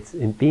 It's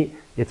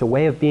a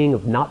way of being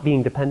of not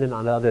being dependent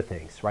on other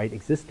things, right?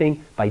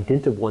 Existing by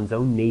dint of one's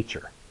own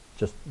nature,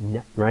 just,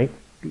 right?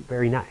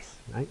 Very nice,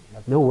 right? You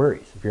have no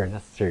worries if you're a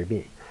necessary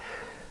being.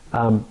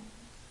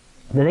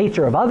 The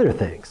nature of other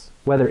things,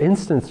 whether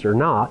instanced or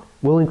not,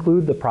 will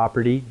include the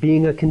property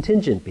being a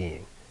contingent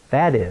being.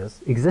 That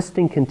is,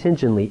 existing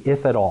contingently,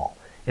 if at all.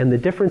 And the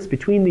difference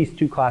between these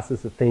two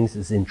classes of things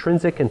is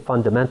intrinsic and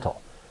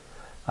fundamental.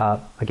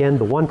 Again,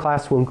 the one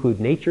class will include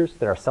natures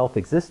that are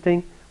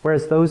self-existing,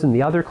 whereas those in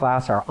the other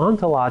class are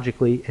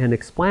ontologically and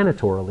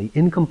explanatorily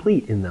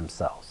incomplete in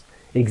themselves,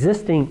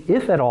 existing,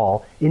 if at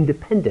all, in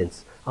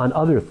dependence on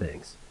other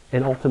things,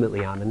 and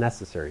ultimately on a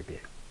necessary being.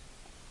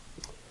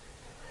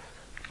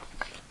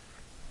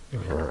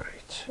 All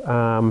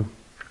right.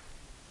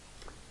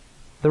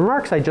 The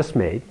remarks I just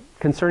made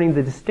concerning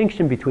the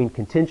distinction between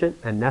contingent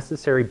and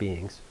necessary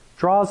beings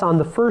draws on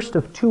the first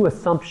of two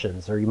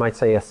assumptions, or you might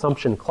say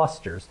assumption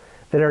clusters,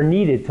 that are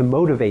needed to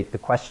motivate the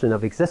question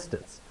of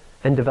existence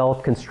and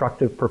develop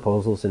constructive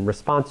proposals in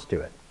response to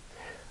it.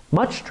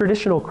 Much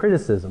traditional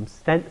criticism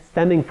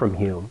stemming from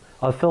Hume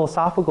of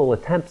philosophical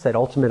attempts at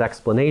ultimate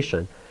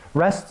explanation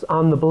rests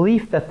on the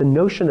belief that the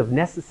notion of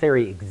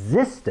necessary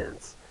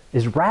existence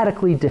is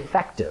radically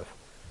defective.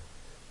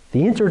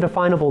 The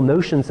interdefinable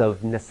notions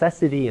of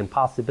necessity and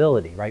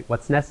possibility, right?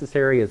 What's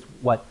necessary is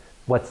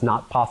what's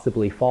not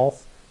possibly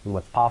false, and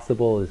what's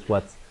possible is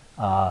what's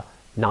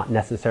not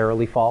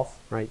necessarily false,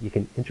 right? You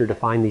can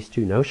interdefine these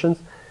two notions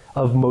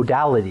of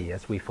modality,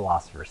 as we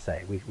philosophers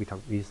say. We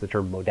use the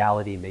term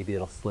modality. Maybe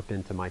it'll slip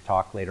into my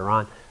talk later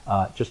on,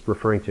 just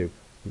referring to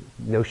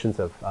notions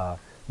of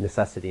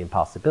necessity and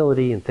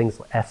possibility and things,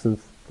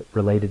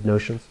 essence-related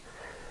notions.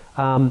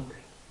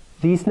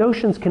 These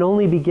notions can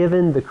only be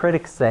given, the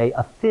critics say,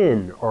 a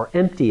thin or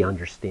empty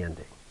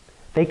understanding.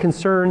 They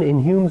concern,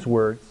 in Hume's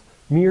words,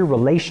 mere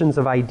relations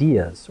of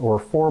ideas or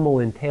formal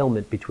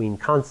entailment between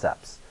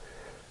concepts.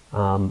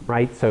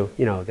 Right? So,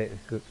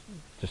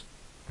 just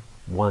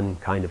one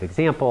kind of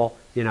example,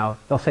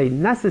 they'll say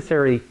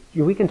necessary,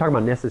 we can talk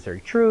about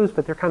necessary truths,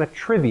 but they're kind of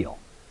trivial,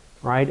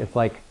 right? It's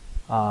like,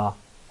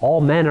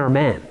 all men are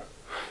men,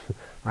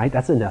 right?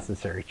 That's a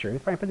necessary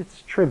truth, right? But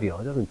it's trivial.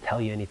 It doesn't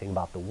tell you anything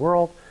about the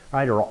world,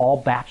 right? Or all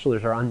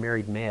bachelors are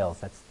unmarried males.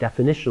 That's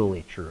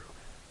definitionally true,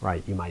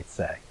 right? You might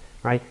say,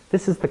 right?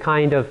 This is the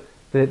kind of,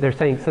 they're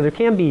saying, so there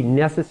can be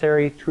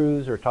necessary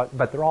truths,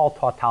 but they're all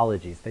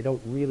tautologies. They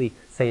don't really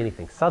say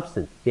anything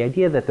substantive. The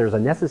idea that there's a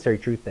necessary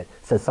truth that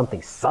says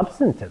something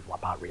substantive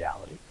about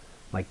reality,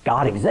 like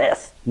God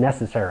exists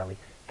necessarily,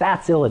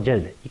 that's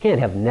illegitimate. You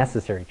can't have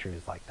necessary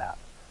truths like that.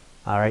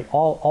 All right?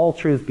 All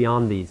truths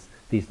beyond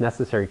these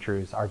necessary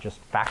truths are just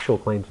factual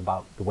claims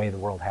about the way the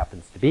world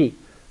happens to be,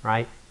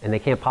 right? And they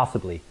can't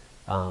possibly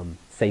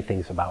say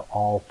things about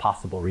all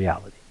possible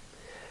reality.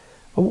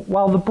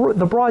 While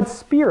the broad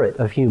spirit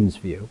of Hume's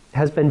view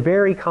has been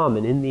very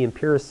common in the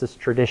empiricist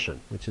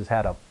tradition, which has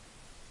had a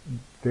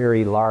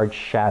very large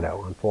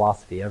shadow on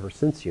philosophy ever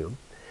since Hume,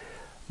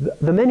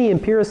 the many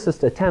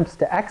empiricist attempts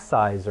to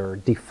excise or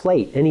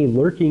deflate any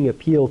lurking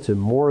appeal to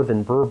more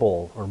than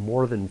verbal or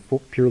more than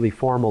purely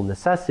formal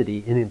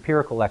necessity in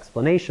empirical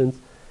explanations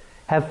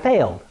have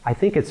failed, I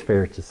think it's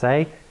fair to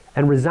say,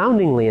 and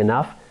resoundingly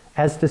enough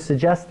as to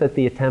suggest that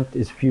the attempt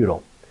is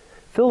futile.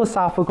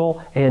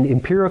 Philosophical and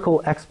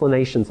empirical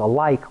explanations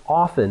alike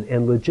often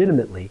and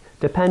legitimately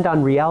depend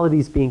on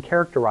realities being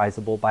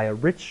characterizable by a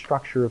rich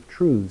structure of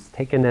truths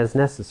taken as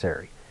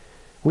necessary.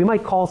 We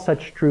might call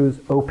such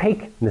truths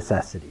opaque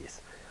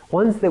necessities,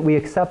 ones that we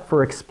accept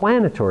for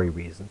explanatory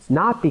reasons,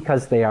 not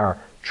because they are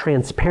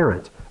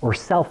transparent or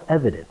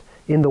self-evident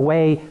in the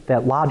way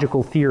that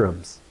logical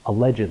theorems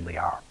allegedly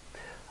are.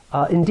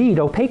 Indeed,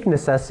 opaque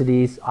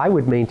necessities, I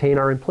would maintain,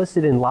 are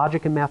implicit in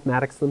logic and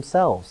mathematics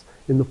themselves,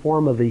 in the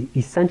form of the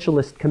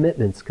essentialist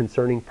commitments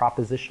concerning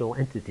propositional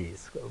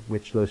entities,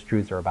 which those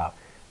truths are about.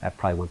 That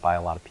probably went by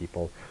a lot of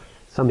people.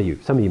 Some of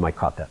you might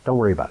caught that. Don't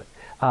worry about it.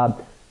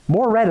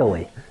 More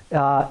readily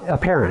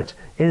apparent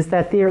is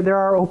that there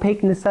are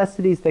opaque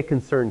necessities that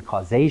concern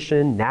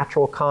causation,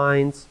 natural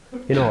kinds,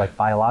 like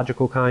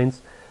biological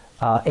kinds,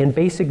 and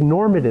basic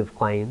normative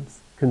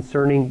claims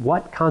concerning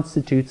what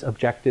constitutes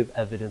objective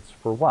evidence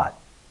for what.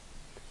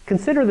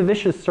 Consider the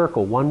vicious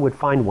circle one would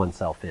find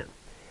oneself in.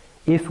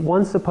 If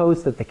one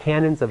supposed that the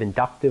canons of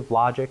inductive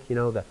logic,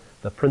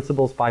 the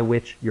principles by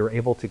which you're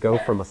able to go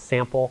from a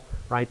sample,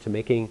 right, to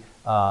making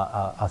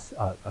a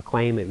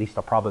claim, at least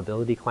a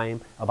probability claim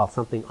about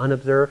something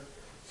unobserved,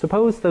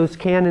 suppose those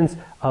canons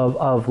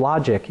of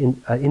logic,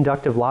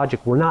 inductive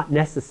logic, were not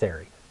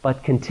necessary,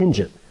 but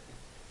contingent,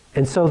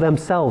 and so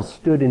themselves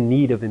stood in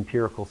need of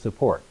empirical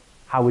support.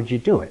 How would you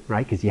do it,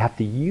 right? Because you have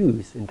to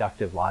use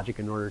inductive logic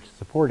in order to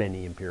support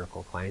any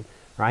empirical claim,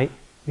 right?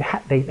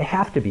 They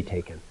have to be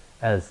taken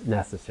as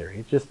necessary.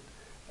 It's just,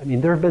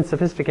 there have been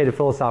sophisticated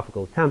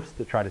philosophical attempts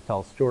to try to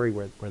tell a story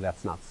where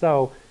that's not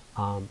so.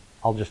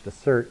 I'll just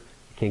assert,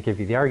 I can't give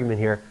you the argument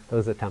here,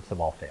 those attempts have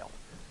all failed.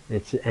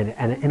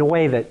 And in a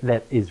way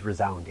that is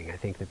resounding. I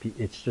think that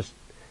it's just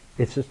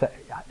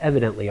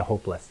evidently a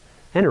hopeless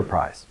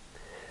enterprise.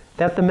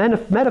 That the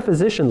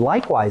metaphysician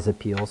likewise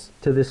appeals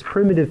to this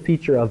primitive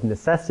feature of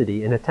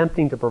necessity in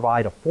attempting to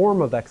provide a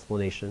form of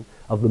explanation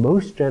of the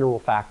most general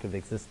fact of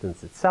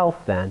existence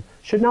itself, then,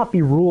 should not be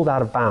ruled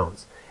out of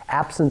bounds,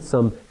 absent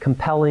some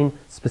compelling,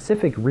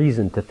 specific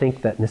reason to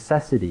think that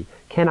necessity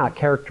cannot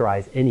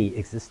characterize any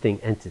existing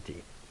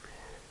entity.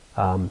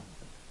 All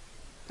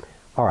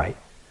right,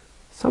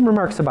 some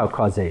remarks about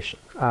causation.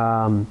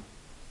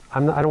 I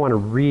don't want to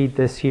read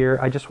this here.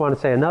 I just want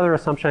to say another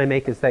assumption I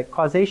make is that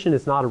causation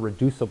is not a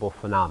reducible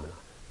phenomenon.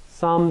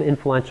 Some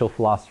influential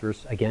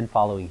philosophers, again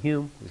following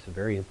Hume, who's a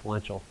very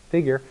influential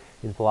figure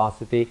in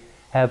philosophy,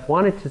 have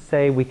wanted to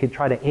say we could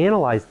try to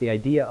analyze the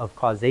idea of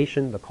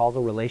causation, the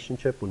causal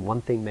relationship when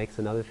one thing makes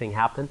another thing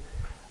happen,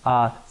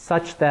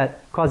 such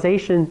that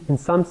causation, in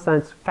some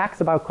sense,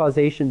 facts about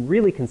causation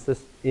really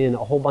consist in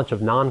a whole bunch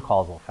of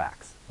non-causal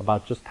facts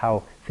about just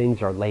how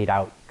things are laid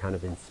out kind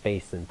of in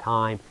space and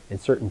time and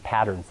certain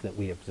patterns that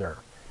we observe.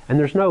 And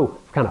there's no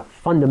kind of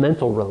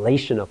fundamental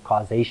relation of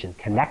causation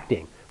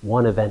connecting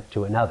one event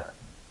to another.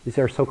 These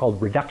are so-called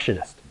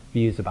reductionist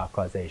views about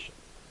causation,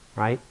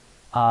 right?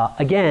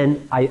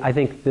 Again, I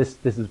think this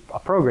is a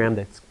program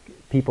that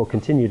people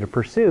continue to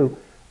pursue,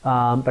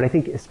 but I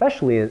think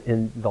especially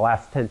in the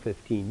last 10,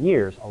 15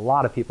 years, a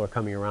lot of people are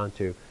coming around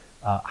to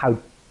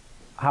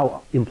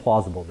how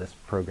implausible this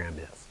program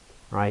is,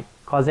 right?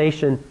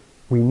 Causation,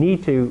 we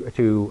need to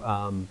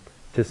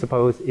to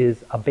suppose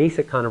is a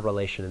basic kind of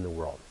relation in the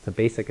world. It's a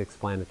basic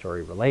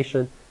explanatory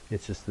relation.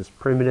 It's just this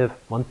primitive,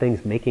 one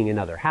thing's making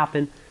another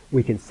happen.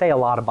 We can say a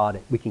lot about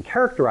it. We can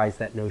characterize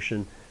that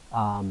notion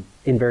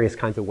in various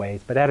kinds of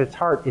ways, but at its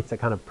heart, it's a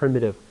kind of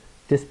primitive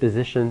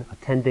disposition, a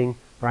tending,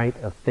 right,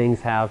 of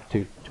things have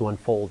to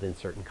unfold in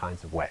certain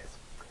kinds of ways.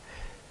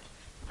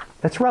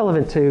 That's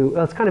relevant to,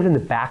 well, it's kind of in the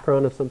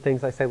background of some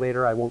things I say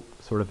later. I won't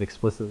sort of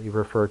explicitly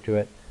refer to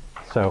it.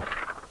 So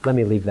let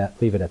me leave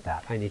it at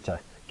that. I need to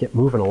get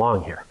moving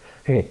along here.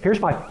 Okay, here's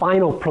my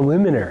final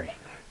preliminary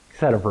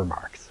set of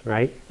remarks,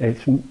 right?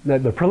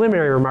 The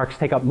preliminary remarks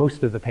take up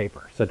most of the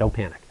paper, so don't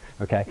panic,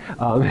 okay?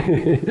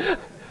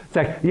 It's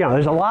like, you know,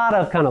 there's a lot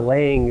of kind of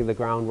laying the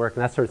groundwork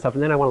and that sort of stuff,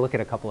 and then I want to look at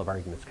a couple of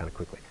arguments kind of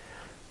quickly.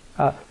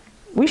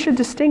 We should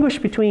distinguish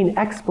between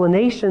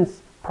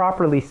explanations,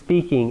 properly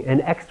speaking,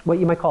 and what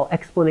you might call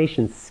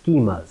explanation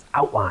schemas,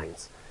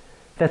 outlines,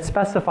 that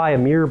specify a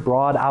mere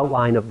broad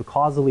outline of the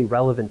causally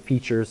relevant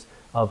features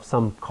of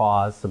some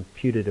cause, some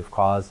putative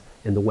cause,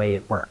 and the way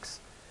it works.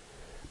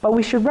 But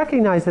we should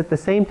recognize at the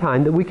same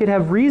time that we could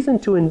have reason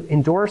to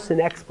endorse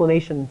an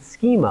explanation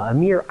schema, a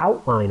mere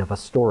outline of a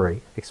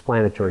story,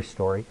 explanatory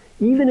story,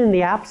 even in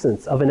the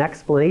absence of an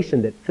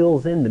explanation that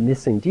fills in the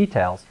missing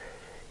details,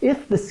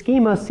 if the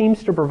schema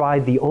seems to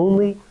provide the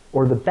only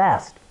or the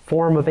best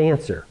form of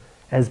answer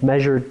as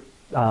measured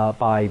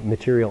by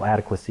material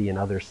adequacy and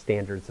other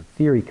standards of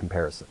theory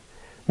comparison.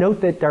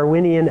 Note that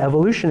Darwinian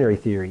evolutionary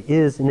theory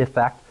is, in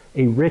effect,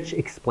 a rich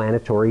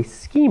explanatory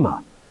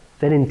schema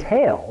that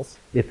entails,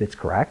 if it's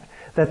correct,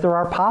 that there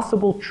are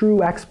possible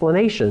true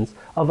explanations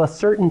of a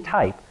certain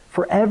type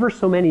for ever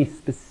so many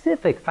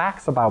specific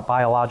facts about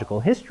biological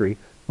history,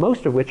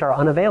 most of which are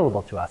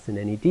unavailable to us in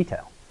any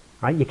detail.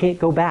 Right? You can't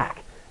go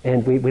back,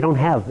 and we don't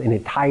have an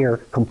entire,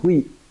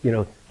 complete,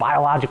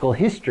 biological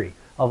history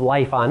of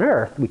life on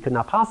Earth. We could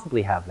not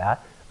possibly have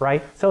that,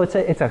 right? So it's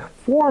a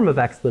form of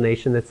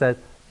explanation that says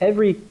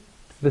every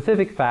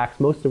specific facts,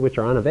 most of which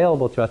are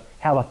unavailable to us,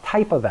 have a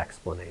type of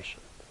explanation,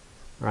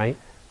 right?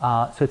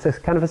 So it's a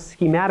kind of a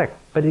schematic,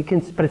 but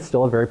it's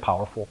still a very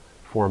powerful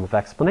form of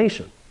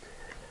explanation.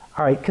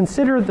 All right,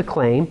 consider the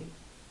claim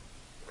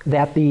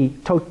that the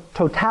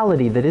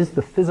totality that is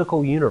the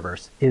physical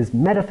universe is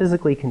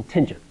metaphysically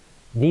contingent,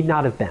 need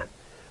not have been,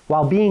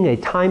 while being a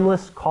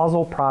timeless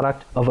causal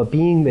product of a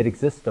being that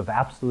exists of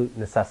absolute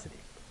necessity.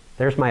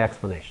 There's my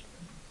explanation,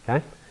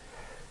 okay?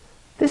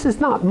 This is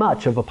not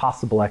much of a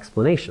possible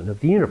explanation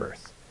of the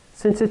universe,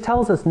 since it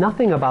tells us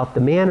nothing about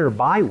the manner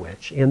by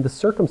which and the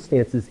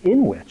circumstances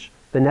in which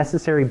the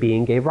necessary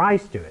being gave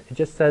rise to it. It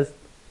just says,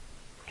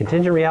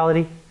 contingent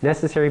reality,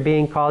 necessary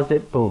being caused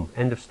it, boom,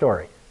 end of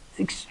story. It's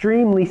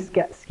extremely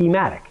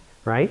schematic,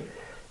 right?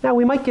 Now,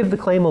 we might give the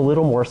claim a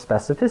little more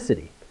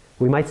specificity.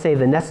 We might say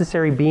the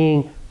necessary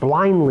being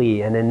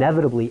blindly and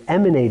inevitably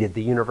emanated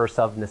the universe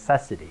of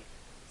necessity.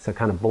 It's a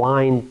kind of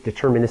blind,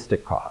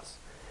 deterministic cause.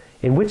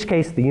 In which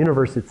case, the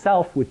universe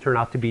itself would turn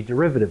out to be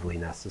derivatively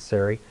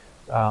necessary,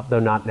 though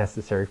not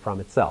necessary from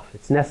itself.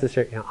 It's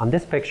necessary, on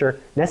this picture,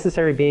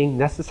 necessary being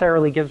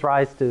necessarily gives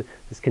rise to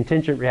this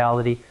contingent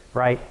reality,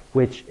 right,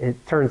 which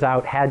it turns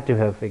out had to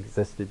have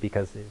existed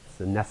because it's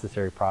a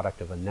necessary product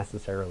of a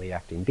necessarily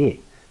acting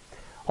being.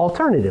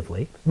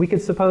 Alternatively, we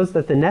could suppose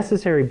that the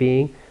necessary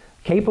being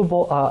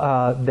capable,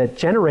 that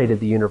generated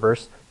the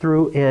universe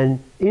through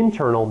an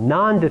internal,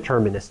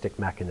 non-deterministic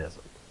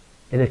mechanism,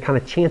 in a kind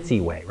of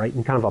chancy way, right,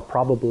 in kind of a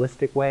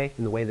probabilistic way,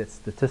 in the way that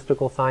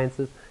statistical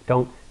sciences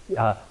don't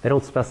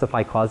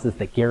specify causes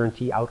that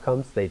guarantee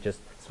outcomes. They just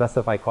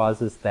specify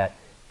causes that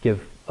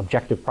give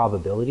objective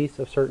probabilities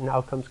of certain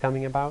outcomes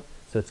coming about.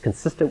 So it's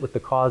consistent with the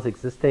cause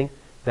existing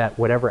that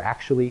whatever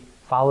actually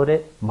followed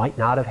it might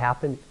not have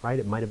happened, right?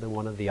 It might have been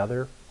one of the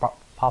other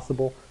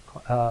possible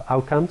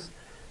outcomes.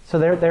 So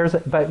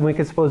but we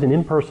could suppose an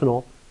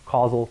impersonal,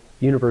 causal,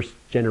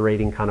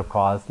 universe-generating kind of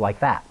cause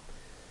like that.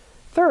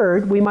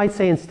 Third, we might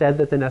say instead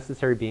that the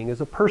necessary being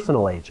is a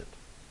personal agent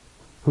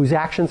whose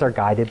actions are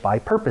guided by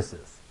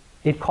purposes.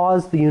 It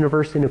caused the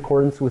universe in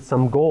accordance with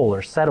some goal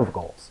or set of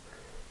goals.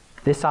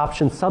 This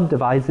option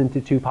subdivides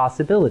into two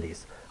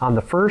possibilities. On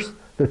the first,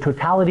 the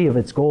totality of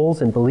its goals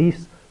and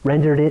beliefs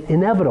rendered it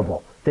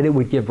inevitable that it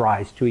would give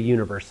rise to a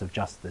universe of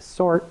just this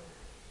sort,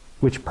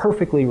 which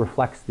perfectly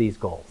reflects these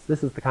goals.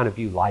 This is the kind of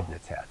view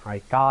Leibniz had,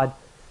 right? God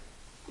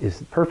is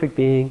the perfect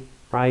being,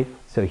 right?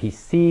 So he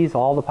sees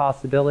all the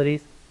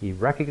possibilities. He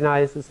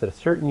recognizes that a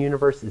certain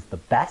universe is the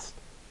best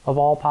of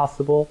all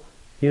possible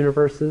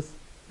universes,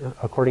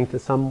 according to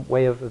some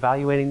way of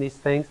evaluating these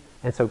things.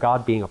 And so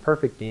God, being a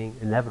perfect being,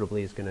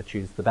 inevitably is going to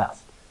choose the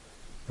best,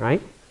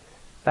 right?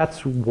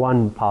 That's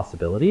one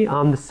possibility.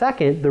 On the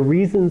second, the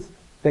reasons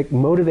that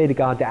motivated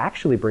God to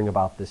actually bring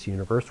about this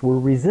universe were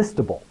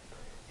resistible.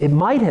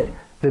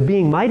 The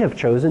being might have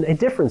chosen a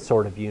different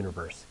sort of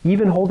universe,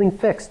 even holding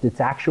fixed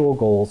its actual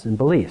goals and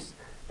beliefs.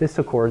 This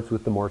accords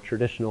with the more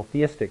traditional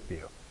theistic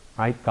view,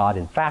 right? God,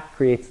 in fact,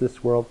 creates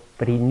this world,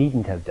 but he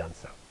needn't have done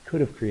so.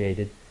 Could have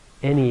created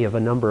any of a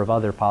number of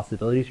other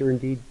possibilities, or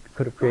indeed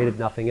could have created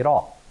nothing at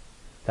all.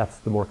 That's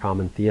the more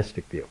common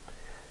theistic view.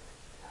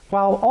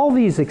 While all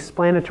these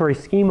explanatory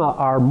schema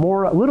are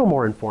a little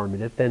more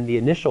informative than the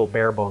initial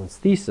bare bones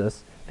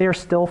thesis, they are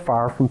still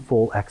far from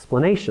full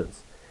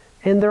explanations.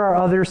 And there are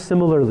other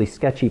similarly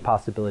sketchy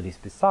possibilities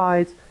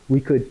besides. We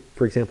could,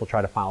 for example,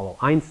 try to follow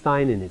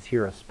Einstein and his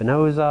hero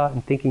Spinoza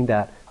in thinking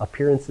that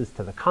appearances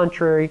to the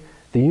contrary,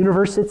 the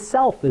universe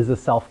itself is a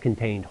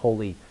self-contained,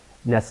 wholly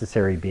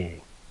necessary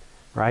being,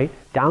 right?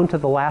 Down to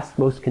the last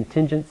most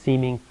contingent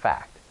seeming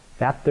fact,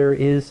 that there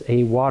is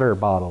a water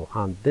bottle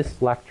on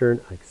this lectern,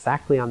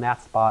 exactly on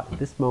that spot, at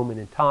this moment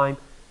in time,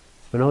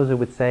 Spinoza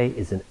would say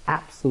is an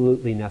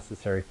absolutely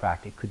necessary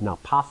fact. It could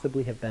not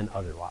possibly have been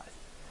otherwise.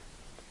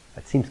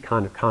 That seems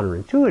kind of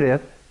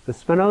counterintuitive, but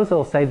Spinoza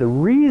will say the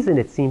reason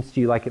it seems to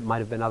you like it might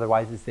have been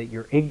otherwise is that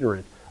you're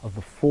ignorant of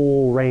the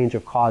full range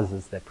of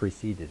causes that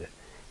preceded it.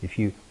 If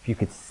you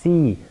could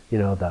see,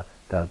 the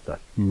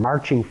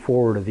marching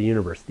forward of the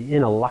universe, the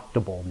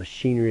ineluctable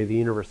machinery of the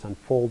universe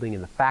unfolding,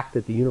 and the fact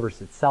that the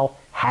universe itself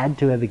had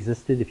to have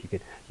existed, if you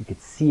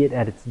could see it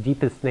at its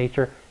deepest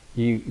nature,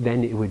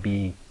 then it would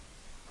be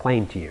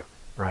plain to you,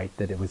 right?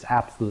 That it was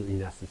absolutely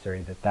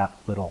necessary that that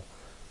little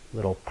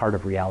part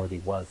of reality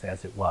was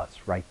as it was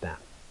right then,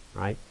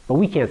 right? But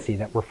we can't see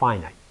that, we're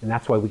finite. And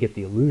that's why we get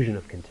the illusion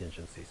of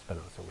contingency,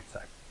 Spinoza would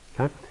say,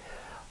 okay?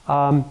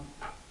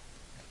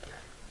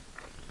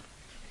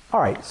 All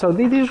right, so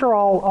these are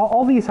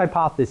all these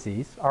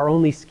hypotheses are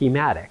only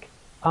schematic,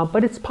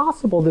 but it's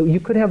possible that you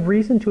could have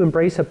reason to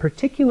embrace a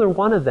particular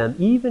one of them,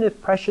 even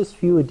if precious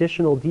few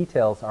additional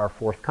details are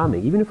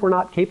forthcoming, even if we're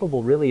not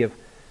capable really of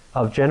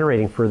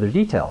generating further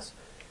details.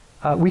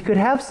 We could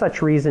have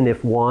such reason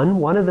if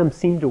one of them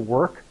seemed to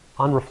work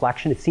on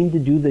reflection, it seemed to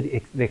do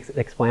the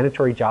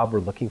explanatory job we're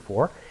looking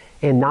for,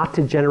 and not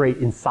to generate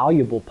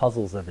insoluble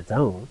puzzles of its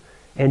own.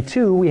 And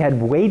two, we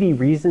had weighty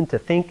reason to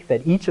think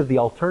that each of the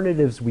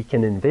alternatives we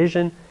can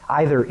envision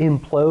either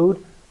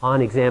implode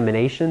on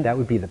examination, that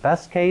would be the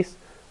best case,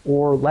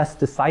 or less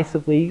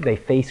decisively, they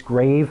face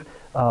grave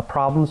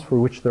problems for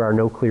which there are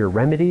no clear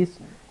remedies.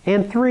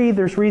 And three,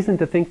 there's reason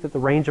to think that the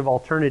range of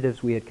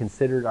alternatives we had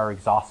considered are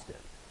exhaustive,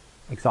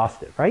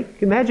 right?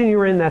 Imagine you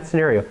were in that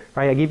scenario,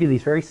 right? I give you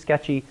these very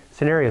sketchy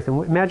scenarios,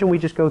 and imagine we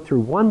just go through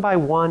one by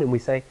one and we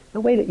say,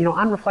 no, wait,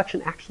 on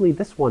reflection, actually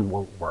this one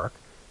won't work,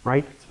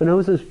 right?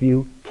 Spinoza's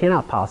view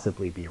cannot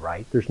possibly be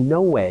right. There's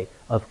no way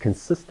of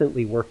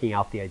consistently working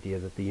out the idea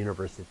that the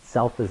universe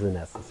itself is a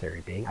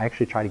necessary being. I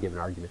actually try to give an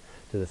argument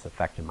to this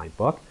effect in my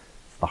book.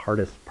 It's the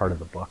hardest part of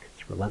the book.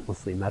 It's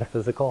relentlessly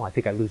metaphysical. I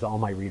think I lose all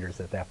my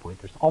readers at that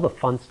point. There's all the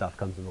fun stuff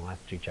comes in the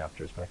last two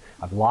chapters, but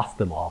I've lost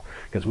them all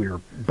because we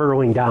were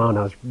burrowing down.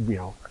 I was,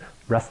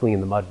 wrestling in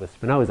the mud with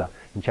Spinoza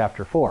in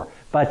chapter 4.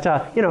 But,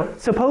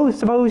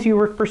 suppose you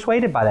were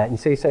persuaded by that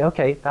and you say,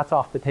 okay, that's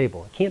off the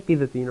table. It can't be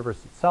that the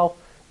universe itself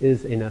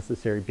is a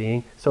necessary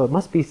being, so it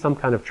must be some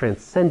kind of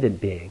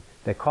transcendent being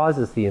that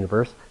causes the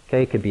universe.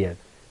 Okay, it could be an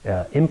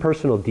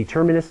impersonal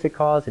deterministic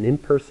cause, an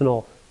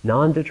impersonal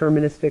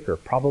non-deterministic or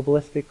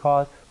probabilistic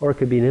cause, or it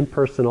could be an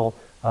impersonal,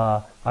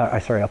 a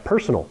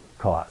personal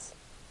cause,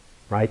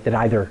 right? That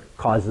either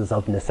causes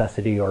of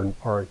necessity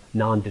or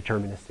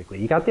non-deterministically.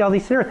 You got all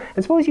these scenarios,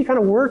 and suppose you kind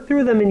of work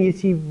through them and you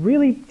see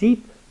really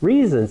deep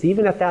reasons,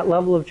 even at that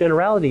level of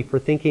generality, for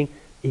thinking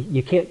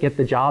you can't get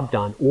the job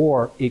done,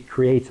 or it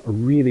creates a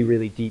really,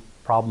 really deep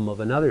problem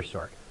of another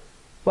sort.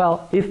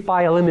 Well, if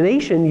by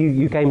elimination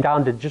you came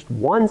down to just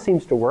one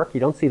seems to work, you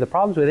don't see the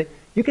problems with it,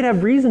 you could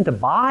have reason to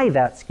buy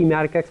that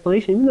schematic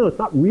explanation, even though it's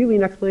not really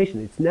an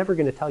explanation. It's never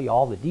going to tell you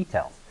all the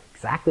details.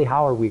 Exactly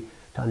how are we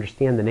to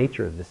understand the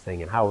nature of this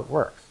thing and how it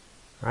works,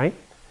 right?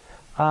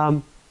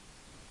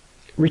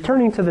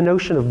 Returning to the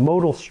notion of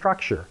modal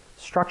structure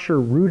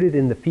rooted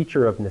in the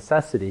feature of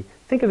necessity,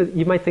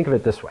 you might think of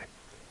it this way.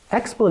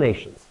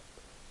 Explanations,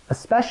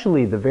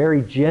 especially the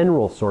very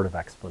general sort of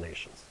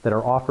explanations that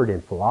are offered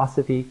in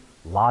philosophy,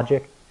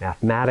 logic,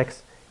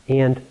 mathematics,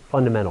 and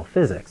fundamental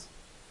physics,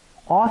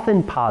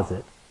 often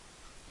posit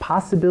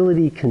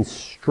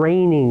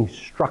possibility-constraining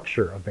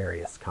structure of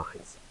various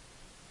kinds.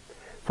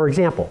 For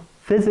example,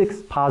 physics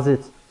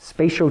posits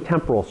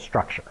spatiotemporal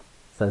structure.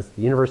 It says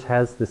the universe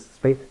has this,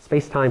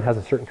 space-time has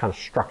a certain kind of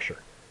structure.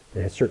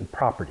 It has certain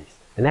properties.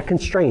 And that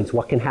constrains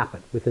what can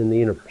happen within the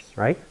universe,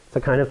 right? It's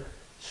a kind of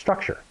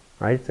structure.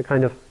 Right? It's a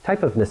kind of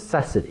type of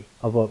necessity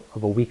of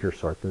a weaker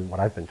sort than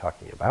what I've been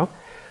talking about.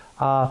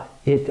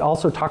 It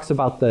also talks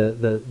about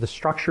the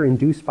structure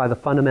induced by the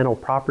fundamental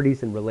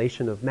properties and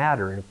relation of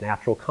matter and of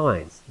natural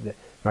kinds.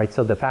 Right?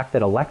 So the fact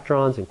that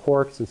electrons and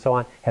quarks and so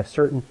on have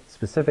certain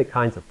specific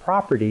kinds of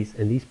properties,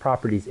 and these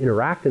properties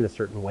interact in a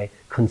certain way,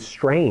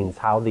 constrains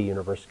how the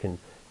universe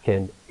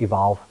can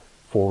evolve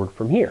forward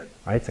from here.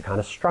 Right? It's a kind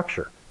of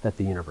structure that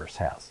the universe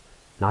has.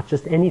 Not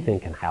just anything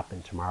can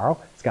happen tomorrow.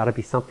 It's got to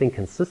be something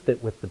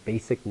consistent with the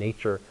basic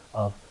nature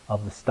of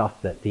the stuff,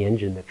 the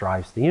engine that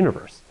drives the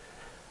universe.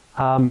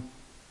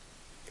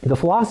 The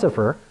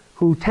philosopher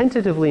who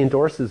tentatively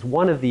endorses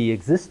one of the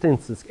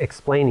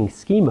existence-explaining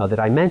schema that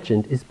I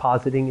mentioned is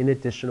positing an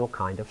additional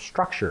kind of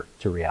structure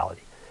to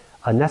reality,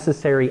 a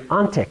necessary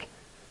ontic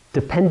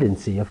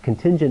dependency of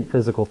contingent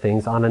physical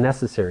things on a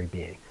necessary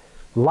being.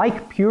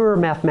 Like pure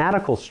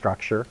mathematical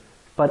structure,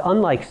 but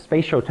unlike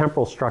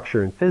spatiotemporal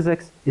structure in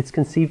physics, it's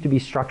conceived to be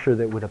structure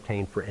that would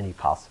obtain for any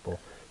possible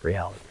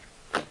reality.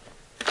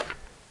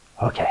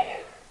 Okay,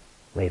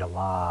 laid a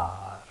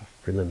lot of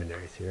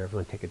preliminaries here.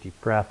 Everyone take a deep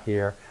breath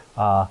here.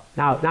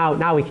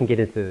 Now we can get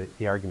into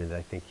the argument that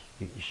I think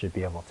you should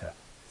be able to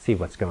see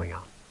what's going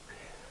on.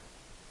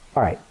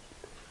 All right,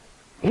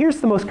 here's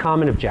the most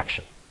common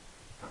objection.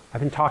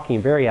 I've been talking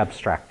in very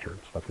abstract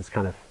terms about this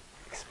kind of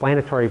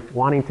explanatory,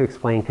 wanting to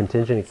explain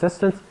contingent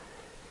existence.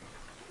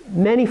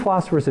 Many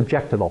philosophers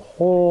object to the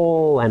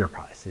whole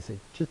enterprise. They say,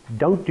 just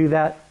don't do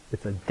that.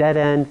 It's a dead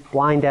end,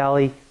 blind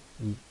alley.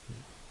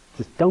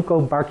 Just don't go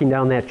barking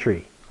down that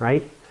tree,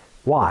 right?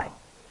 Why?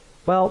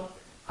 Well,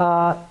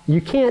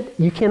 you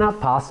cannot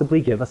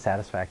possibly give a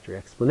satisfactory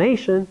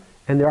explanation,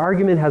 and their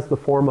argument has the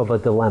form of a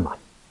dilemma,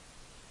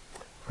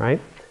 right?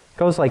 It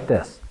goes like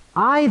this.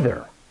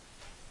 Either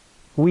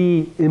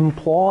we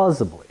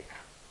implausibly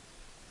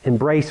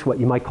embrace what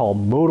you might call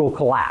modal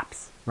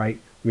collapse, right?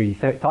 Where you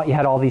thought you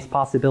had all these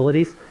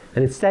possibilities,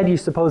 and instead you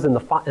suppose in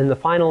the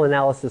final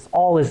analysis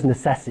all is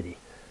necessity.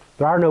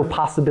 There are no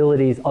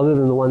possibilities other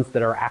than the ones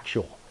that are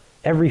actual.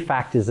 Every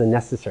fact is a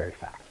necessary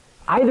fact.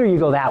 Either you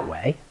go that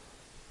way,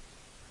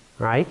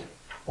 right?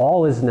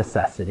 All is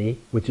necessity,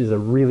 which is a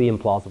really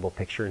implausible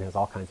picture and has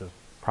all kinds of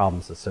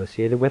problems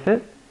associated with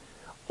it,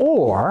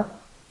 or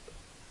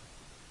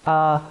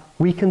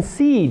we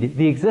concede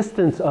the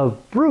existence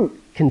of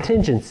brute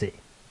contingency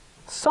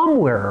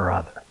somewhere or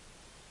other.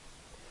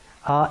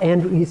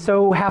 And we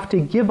so have to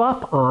give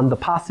up on the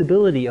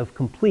possibility of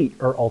complete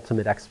or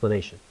ultimate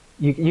explanation.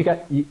 You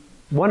got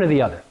one or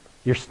the other.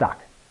 You're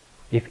stuck.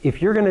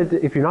 If you're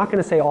not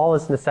going to say all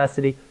is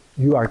necessity,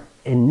 you are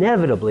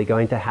inevitably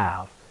going to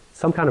have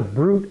some kind of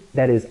brute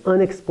that is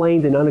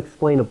unexplained and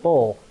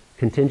unexplainable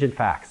contingent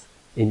facts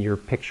in your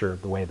picture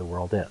of the way the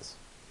world is.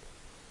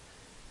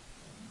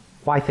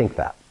 Why think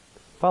that?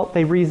 Well,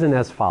 they reason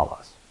as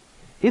follows.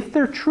 If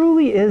there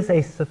truly is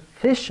a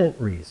sufficient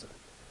reason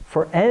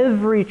for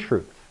every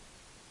truth,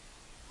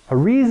 a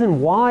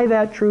reason why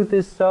that truth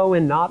is so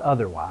and not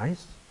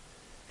otherwise,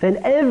 then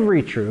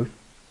every truth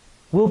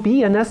will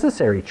be a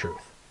necessary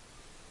truth,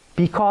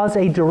 because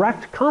a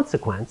direct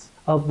consequence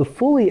of the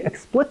fully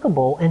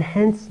explicable and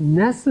hence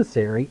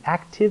necessary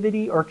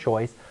activity or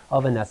choice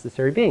of a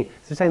necessary being.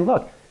 So you're saying,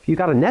 look, if you've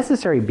got a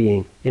necessary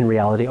being in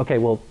reality, okay,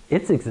 well,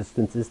 its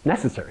existence is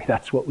necessary.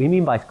 That's what we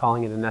mean by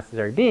calling it a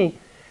necessary being.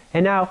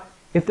 And now,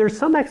 if there's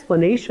some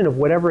explanation of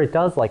whatever it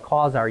does, like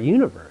cause our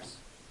universe,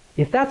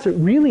 if that's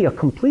really a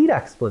complete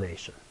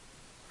explanation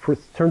for in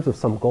terms of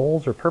some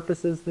goals or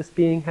purposes this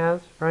being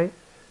has, right?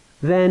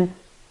 Then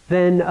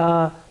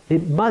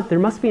there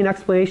must be an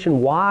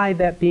explanation why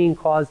that being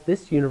caused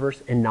this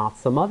universe and not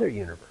some other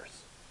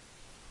universe.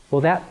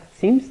 Well, that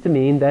seems to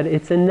mean that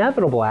it's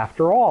inevitable,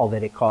 after all,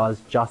 that it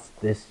caused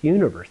just this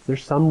universe.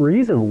 There's some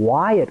reason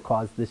why it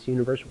caused this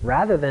universe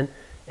rather than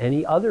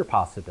any other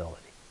possibility.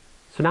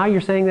 So now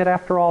you're saying that,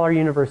 after all, our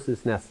universe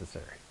is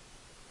necessary.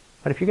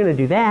 But if you're going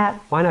to do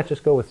that, why not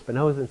just go with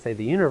Spinoza and say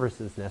the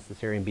universe is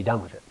necessary and be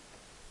done with it,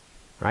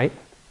 right?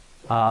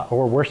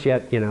 Or worse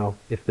yet,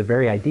 if the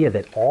very idea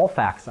that all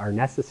facts are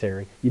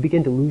necessary, you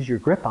begin to lose your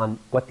grip on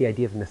what the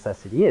idea of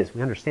necessity is.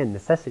 We understand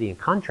necessity in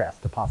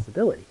contrast to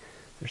possibility.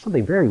 There's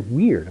something very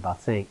weird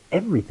about saying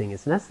everything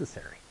is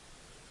necessary,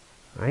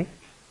 right?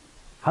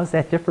 How's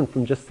that different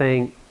from just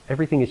saying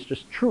everything is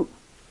just true?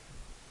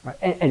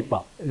 Right?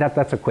 Well,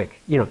 that's a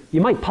quick, you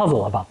might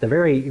puzzle about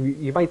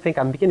you might think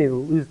I'm beginning to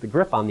lose the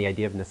grip on the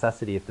idea of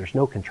necessity if there's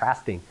no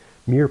contrasting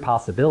mere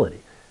possibility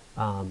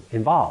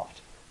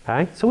involved.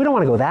 Okay? So we don't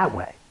want to go that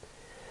way.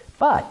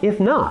 But if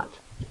not,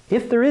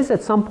 if there is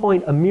at some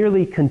point a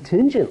merely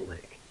contingent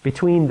link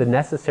between the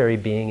necessary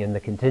being and the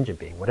contingent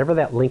being, whatever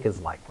that link is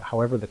like,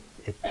 however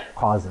it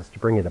causes to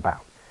bring it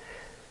about,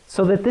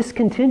 so that this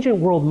contingent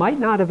world might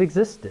not have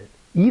existed,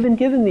 even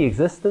given the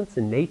existence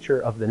and nature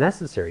of the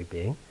necessary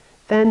being,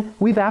 then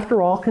we've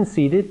after all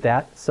conceded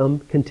that some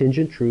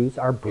contingent truths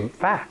are brute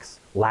facts,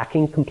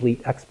 lacking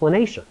complete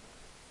explanation.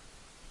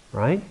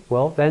 Right?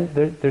 Well, then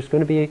there's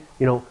going to be,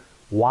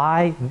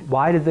 why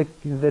did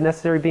the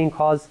necessary being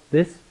cause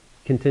this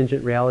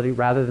contingent reality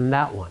rather than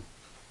that one?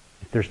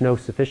 If there's no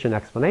sufficient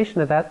explanation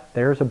of that,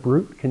 there's a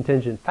brute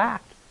contingent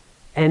fact.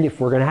 And if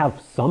we're going to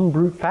have some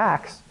brute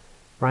facts,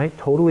 right,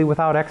 totally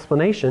without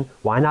explanation,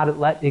 why not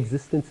let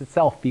existence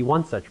itself be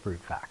one such brute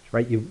fact,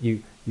 right?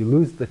 You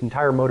lose the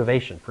entire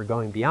motivation for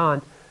going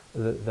beyond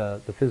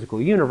the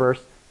physical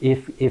universe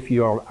if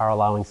you are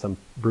allowing some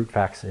brute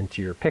facts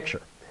into your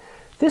picture.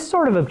 This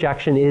sort of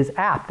objection is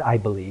apt, I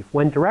believe,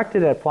 when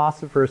directed at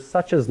philosophers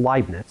such as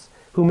Leibniz,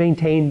 who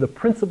maintain the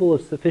principle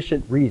of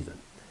sufficient reason,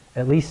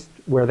 at least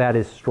where that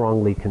is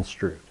strongly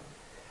construed.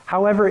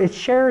 However, it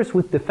shares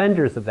with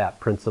defenders of that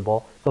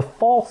principle the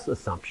false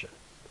assumption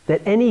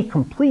that any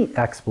complete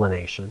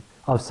explanation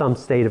of some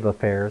state of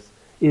affairs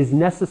is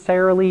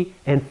necessarily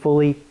and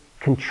fully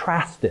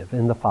contrastive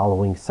in the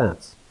following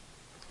sense.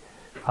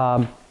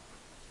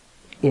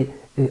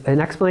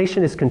 An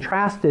explanation is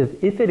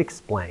contrastive if it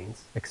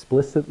explains,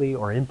 explicitly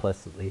or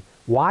implicitly,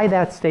 why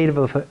that state of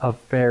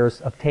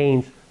affairs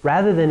obtains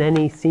rather than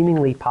any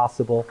seemingly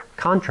possible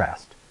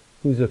contrast,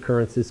 whose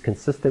occurrence is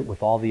consistent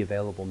with all the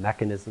available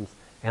mechanisms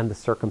and the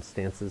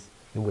circumstances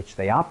in which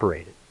they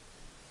operated.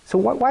 So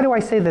why do I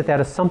say that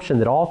that assumption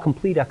that all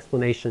complete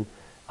explanation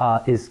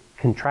is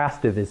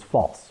contrastive is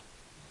false?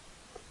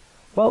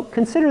 Well,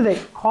 consider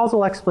that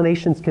causal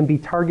explanations can be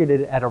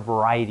targeted at a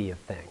variety of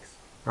things,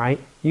 right?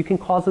 You can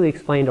causally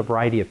explain a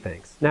variety of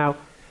things. Now,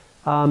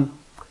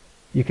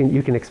 you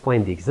can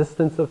explain the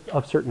existence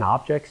of certain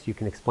objects. You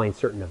can explain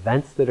certain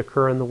events that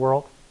occur in the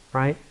world,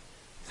 right?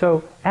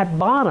 So at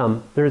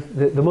bottom, there's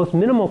the most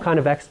minimal kind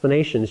of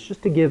explanation is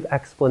just to give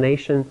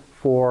explanation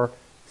for,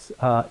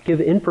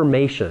 give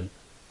information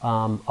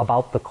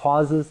about the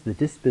causes, the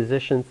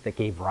dispositions that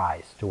gave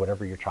rise to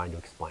whatever you're trying to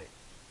explain.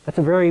 That's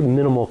a very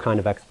minimal kind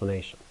of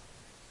explanation.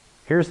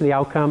 Here's the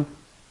outcome.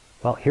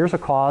 Well, here's a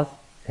cause.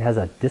 It has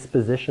a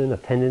disposition, a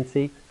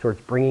tendency towards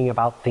bringing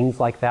about things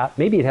like that.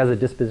 Maybe it has a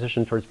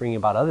disposition towards bringing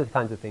about other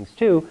kinds of things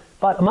too,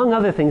 but among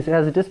other things, it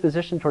has a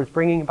disposition towards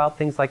bringing about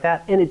things like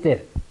that, and it did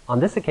it. On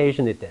this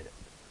occasion, it did it.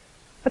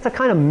 That's a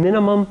kind of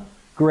minimum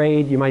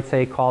grade, you might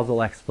say,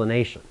 causal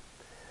explanation.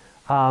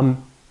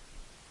 Given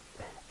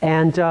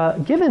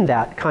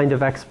that kind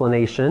of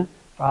explanation,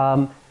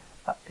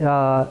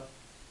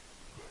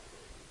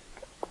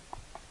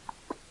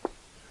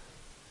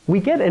 we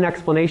get an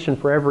explanation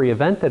for every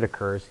event that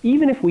occurs,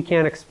 even if we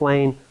can't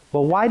explain,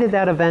 well, why did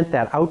that event,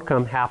 that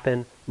outcome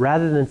happen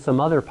rather than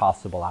some other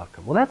possible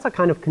outcome? Well, that's a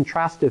kind of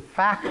contrastive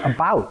fact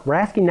about, we're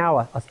asking now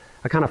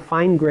a kind of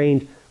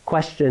fine-grained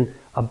question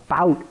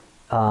about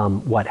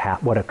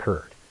what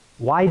occurred.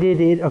 Why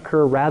did it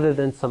occur rather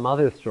than some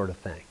other sort of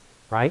thing,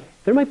 right?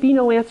 There might be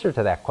no answer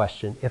to that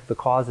question if the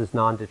cause is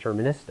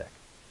non-deterministic.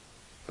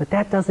 But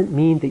that doesn't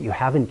mean that you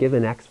haven't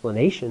given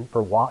explanation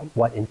for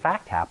what in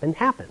fact happened.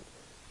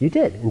 You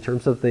did, in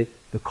terms of the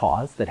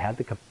cause that had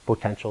the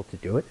potential to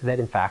do it, that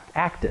in fact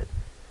acted.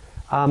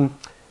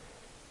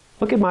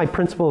 Look at my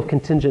principle of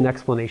contingent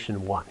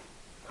explanation 1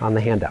 on the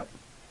handout.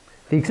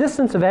 The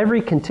existence of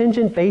every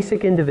contingent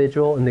basic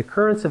individual and the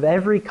occurrence of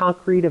every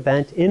concrete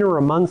event in or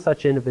among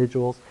such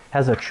individuals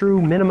has a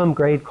true minimum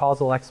grade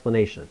causal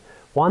explanation,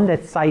 one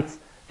that cites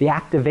the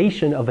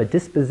activation of a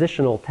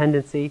dispositional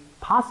tendency,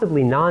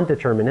 possibly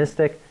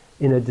non-deterministic,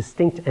 in a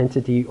distinct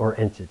entity or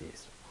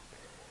entities.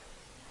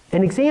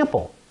 An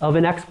example of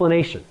an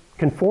explanation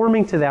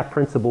conforming to that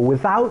principle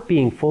without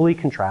being fully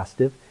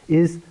contrastive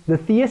is the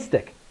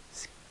theistic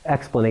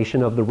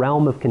explanation of the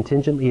realm of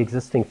contingently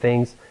existing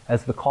things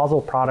as the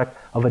causal product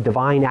of a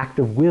divine act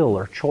of will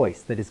or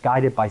choice that is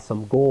guided by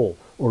some goal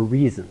or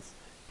reasons,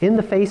 in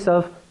the face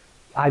of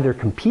either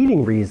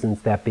competing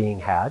reasons that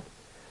being had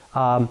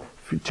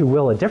to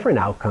will a different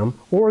outcome,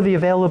 or the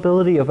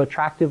availability of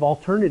attractive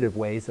alternative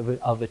ways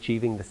of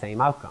achieving the same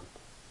outcome,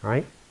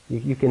 right?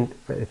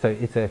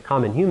 It's a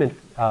common human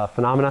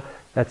phenomena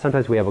that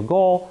sometimes we have a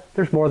goal.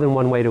 There's more than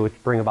one way to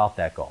bring about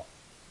that goal,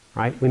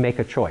 right? We make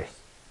a choice.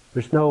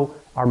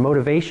 Our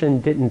motivation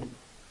didn't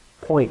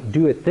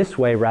do it this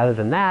way rather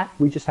than that.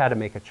 We just had to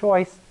make a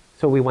choice,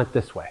 so we went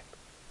this way.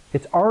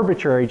 It's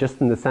arbitrary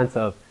just in the sense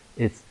of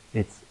it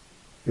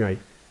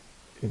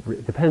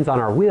depends on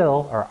our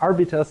will, our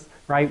arbitus,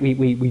 right?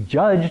 We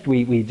judged,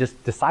 we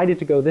just decided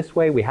to go this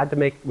way. We had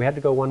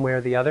to go one way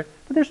or the other,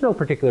 but there's no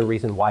particular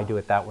reason why do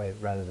it that way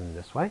rather than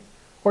this way.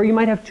 Or you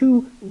might have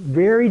two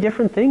very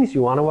different things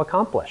you want to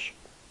accomplish,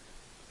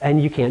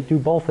 and you can't do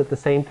both at the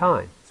same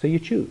time, so you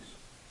choose.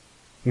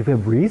 You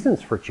have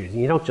reasons for choosing.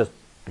 You don't just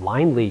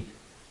blindly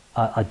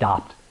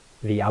adopt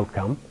the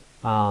outcome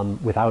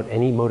without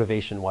any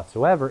motivation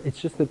whatsoever. It's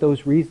just that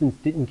those reasons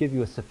didn't give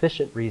you a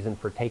sufficient reason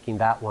for taking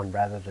that one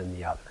rather than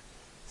the other.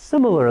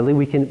 Similarly,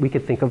 we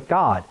could think of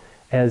God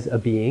as a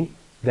being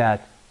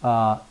that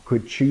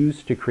could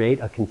choose to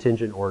create a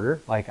contingent order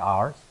like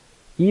ours,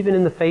 even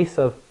in the face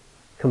of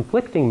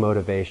conflicting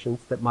motivations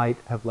that might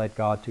have led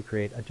God to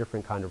create a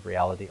different kind of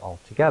reality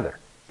altogether.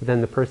 But then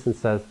the person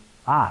says,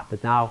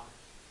 but now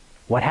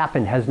what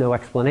happened has no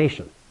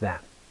explanation then.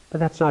 But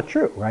that's not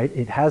true, right?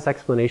 It has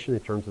explanation in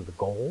terms of the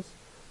goals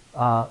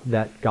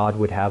that God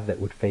would have that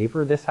would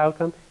favor this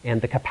outcome,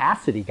 and the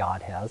capacity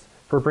God has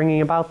for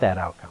bringing about that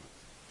outcome.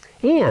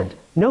 And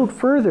note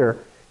further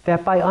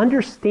that by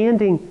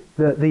understanding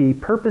the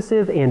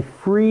purposive and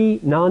free,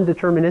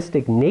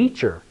 non-deterministic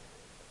nature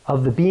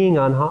of the being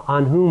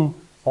on whom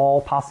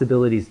all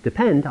possibilities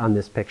depend on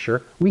this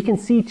picture, we can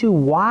see too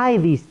why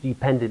these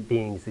dependent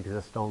beings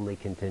exist only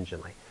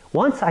contingently.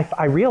 Once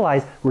I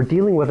realize we're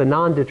dealing with a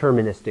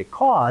non-deterministic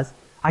cause,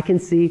 I can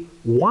see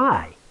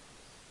why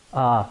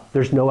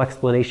there's no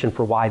explanation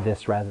for why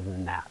this rather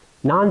than that.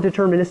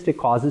 Non-deterministic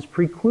causes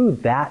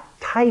preclude that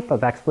type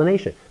of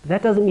explanation. But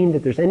that doesn't mean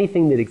that there's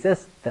anything that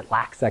exists that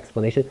lacks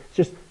explanation. It's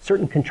just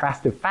certain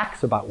contrastive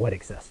facts about what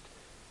exists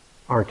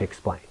aren't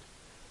explained.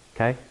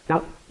 Okay?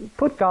 Now,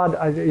 put God,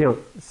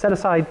 set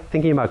aside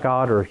thinking about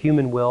God or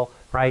human will,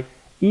 right?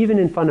 Even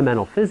in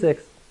fundamental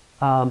physics,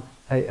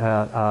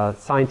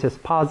 scientists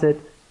posit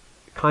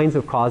kinds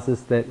of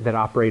causes that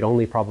operate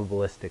only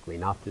probabilistically,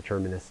 not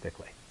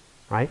deterministically,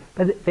 right?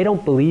 But they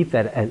don't believe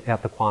that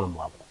at the quantum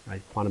level,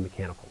 right? Quantum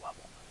mechanical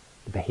level,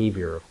 the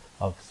behavior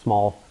of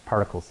small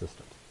particle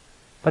systems.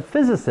 But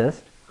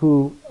physicists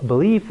who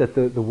believe that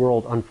the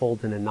world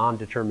unfolds in a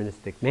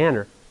non-deterministic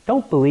manner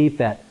don't believe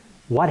that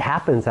what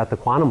happens at the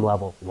quantum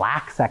level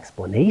lacks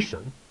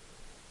explanation,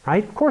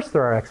 right? Of course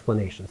there are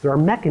explanations. There are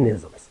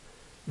mechanisms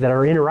that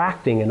are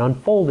interacting and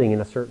unfolding in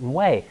a certain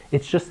way.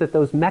 It's just that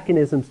those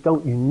mechanisms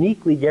don't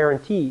uniquely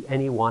guarantee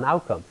any one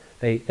outcome.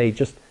 They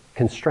just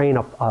constrain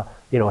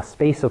a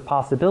space of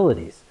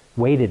possibilities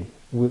weighted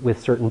with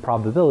certain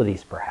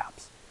probabilities,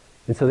 perhaps.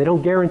 And so they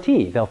don't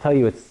guarantee. They'll tell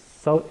you it's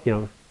so,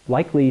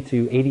 likely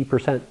to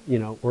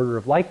 80%, order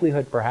of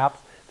likelihood, perhaps,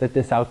 that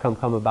this outcome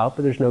come about,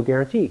 but there's no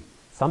guarantee.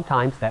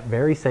 Sometimes that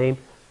very same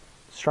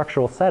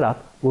structural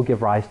setup will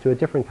give rise to a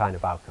different kind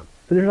of outcome.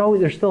 But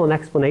there's still an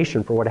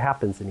explanation for what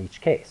happens in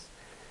each case.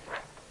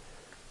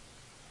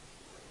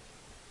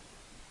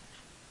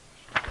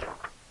 I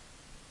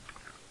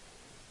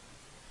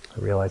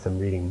realize I'm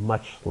reading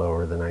much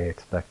slower than I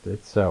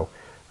expected. So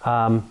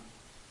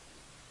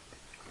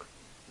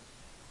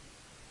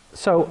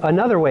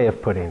another way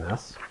of putting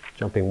this,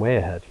 jumping way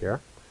ahead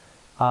here,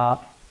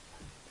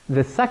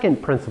 the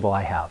second principle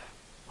I have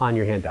on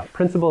your handout,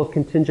 principle of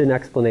contingent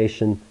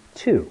explanation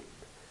 2.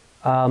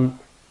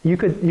 You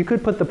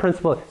could put the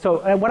principle,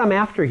 so what I'm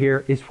after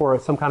here is for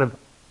some kind of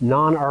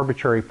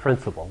non-arbitrary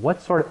principle.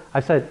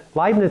 I've said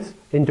Leibniz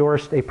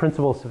endorsed a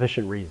principle of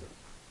sufficient reason,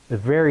 a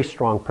very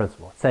strong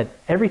principle. It said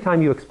every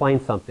time you explain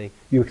something,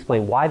 you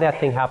explain why that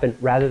thing happened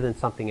rather than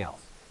something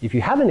else. If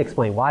you haven't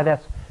explained why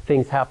that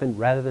thing's happened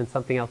rather than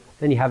something else,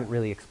 then you haven't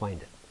really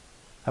explained it.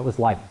 That was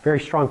Leibniz. Very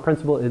strong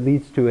principle. It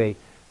leads to a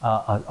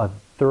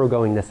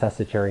thoroughgoing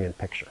necessitarian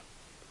picture,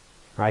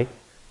 right?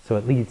 So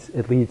it leads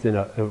in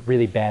a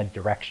really bad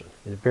direction,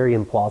 in a very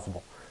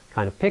implausible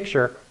kind of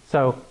picture.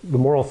 So the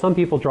moral some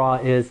people draw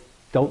is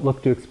don't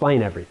look to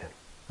explain everything,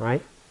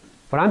 right?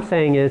 What I'm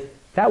saying is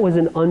that was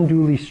an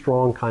unduly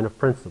strong kind of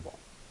principle,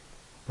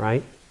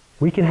 right?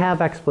 We can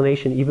have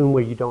explanation even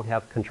where you don't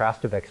have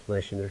contrastive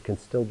explanation. There can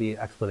still be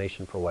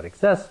explanation for what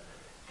exists.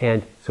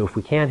 And so if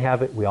we can't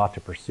have it, we ought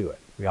to pursue it.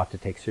 We ought to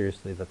take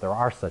seriously that there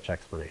are such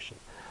explanations.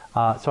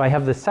 So I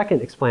have the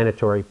second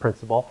explanatory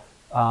principle,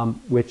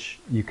 which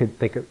you could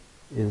think of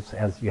is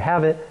as you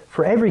have it.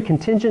 For every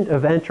contingent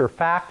event or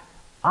fact,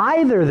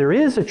 either there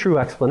is a true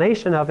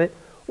explanation of it,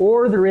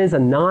 or there is a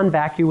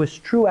non-vacuous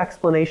true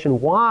explanation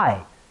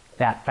why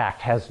that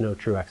fact has no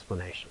true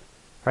explanation.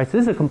 Right? So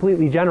this is a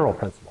completely general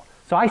principle.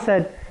 So I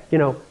said,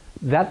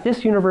 that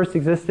this universe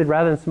existed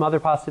rather than some other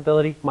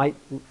possibility might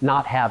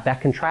not have,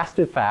 that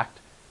contrastive fact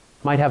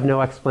might have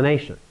no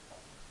explanation.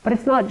 But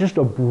it's not just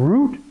a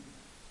brute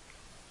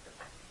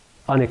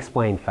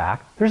unexplained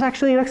fact. There's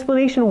actually an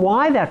explanation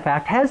why that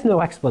fact has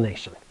no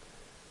explanation,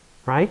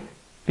 right?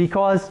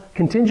 Because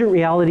contingent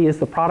reality is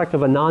the product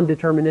of a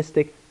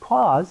non-deterministic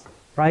cause,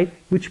 right,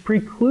 which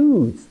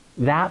precludes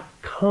that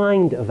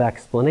kind of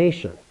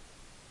explanation,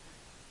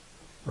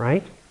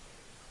 right?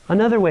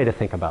 Another way to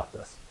think about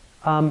this.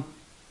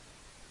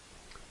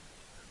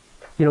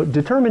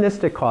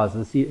 Deterministic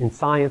causes in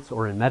science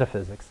or in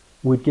metaphysics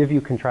would give you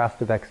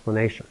contrastive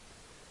explanation.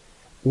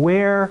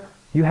 Where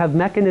you have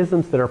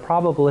mechanisms that are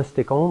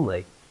probabilistic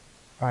only,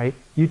 right?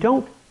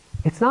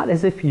 It's not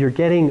as if you're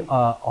getting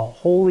a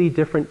wholly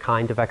different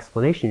kind of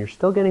explanation. You're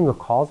still getting a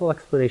causal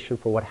explanation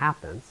for what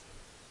happens,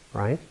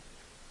 right?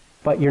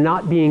 But you're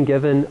not being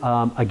given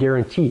a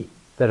guarantee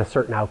that a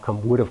certain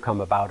outcome would have come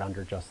about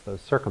under just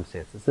those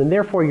circumstances. And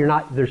therefore,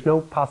 there's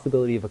no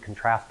possibility of a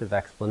contrastive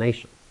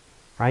explanation,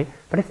 right?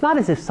 But it's not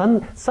as if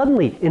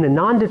suddenly in a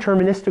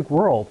non-deterministic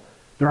world,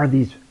 there are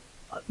these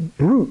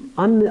brute,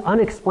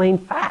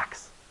 unexplained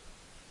facts,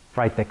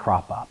 right, that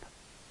crop up,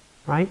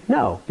 right?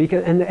 No,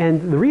 because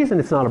and the reason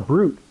it's not a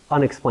brute,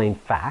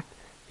 unexplained fact,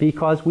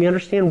 because we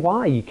understand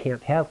why you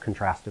can't have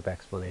contrastive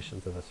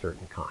explanations of a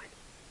certain kind.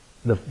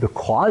 The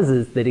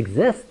causes that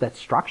exist, that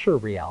structure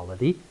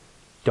reality,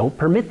 don't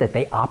permit that.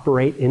 They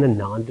operate in a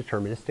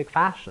non-deterministic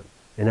fashion.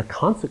 And a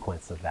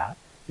consequence of that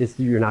is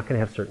you're not going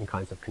to have certain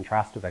kinds of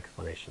contrastive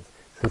explanations.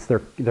 Since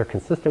they're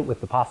consistent with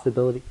the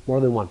possibility,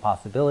 more than one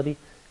possibility,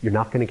 you're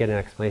not going to get an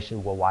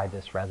explanation, well, why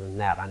this rather than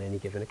that on any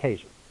given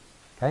occasion.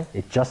 Okay?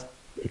 It just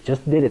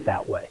did it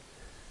that way.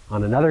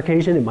 On another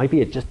occasion, it might be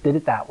it just did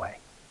it that way.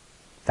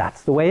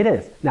 That's the way it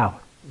is.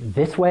 Now,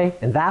 this way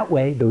and that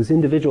way, those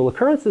individual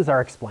occurrences are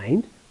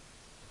explained,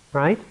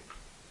 right?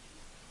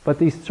 But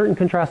these certain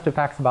contrastive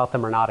facts about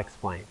them are not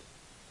explained.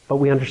 But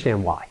we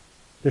understand why.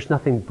 There's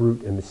nothing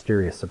brute and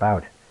mysterious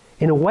about it.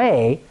 In a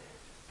way,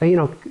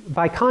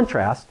 by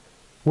contrast,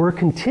 we're a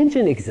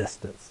contingent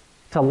existence.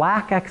 To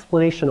lack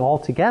explanation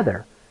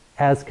altogether,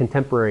 as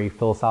contemporary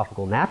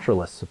philosophical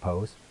naturalists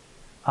suppose,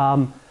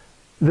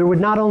 there would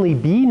not only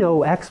be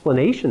no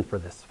explanation for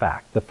this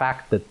fact, the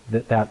fact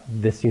that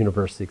this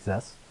universe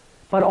exists,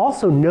 but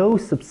also no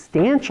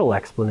substantial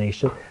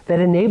explanation that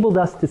enabled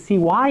us to see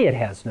why it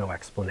has no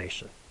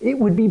explanation. It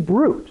would be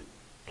brute.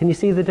 Can you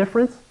see the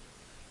difference?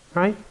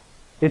 Right?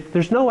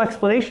 There's no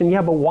explanation.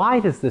 Yeah, but why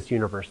does this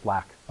universe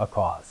lack a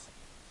cause,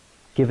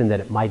 given that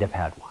it might have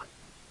had one?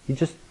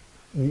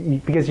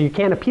 Because you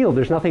can't appeal.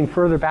 There's nothing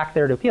further back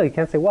there to appeal. You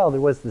can't say, well,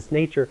 there was this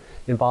nature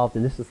involved,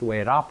 and this is the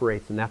way it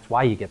operates, and that's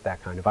why you get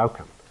that kind of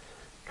outcome.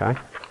 Okay?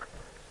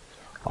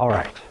 All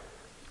right.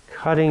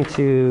 Cutting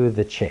to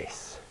the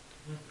chase.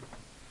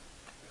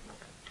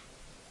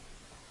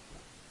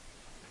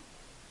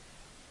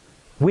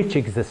 Which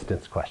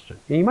existence question?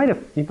 You might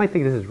think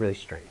this is really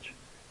strange.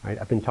 Right?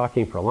 I've been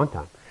talking for a long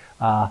time.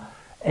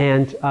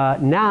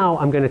 Now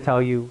I'm going to tell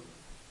you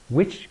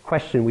which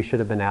question we should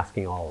have been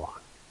asking all along.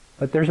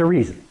 But there's a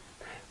reason.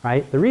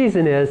 Right? The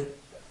reason is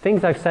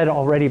things I've said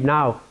already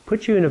now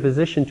put you in a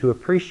position to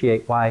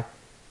appreciate why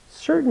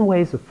certain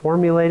ways of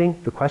formulating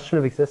the question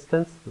of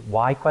existence, the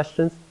why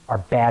questions, are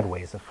bad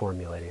ways of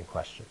formulating a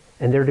question.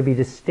 And they're to be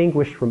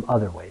distinguished from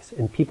other ways.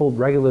 And people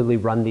regularly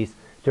run these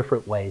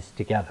different ways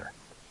together.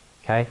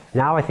 Okay?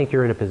 Now I think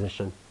you're in a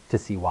position to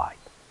see why.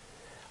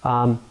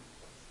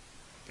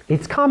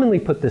 It's commonly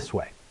put this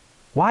way.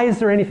 Why is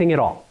there anything at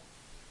all?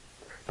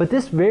 But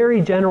this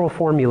very general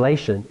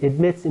formulation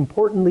admits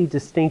importantly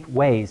distinct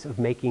ways of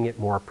making it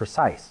more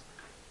precise.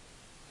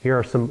 Here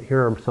are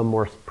some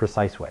more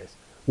precise ways.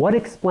 What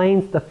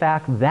explains the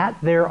fact that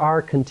there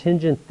are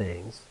contingent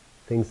things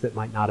that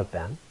might not have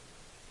been?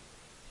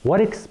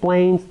 What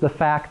explains the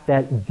fact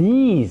that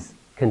these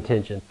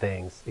contingent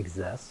things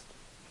exist?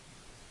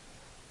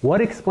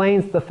 What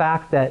explains the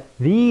fact that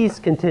these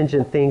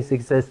contingent things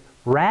exist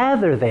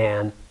rather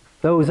than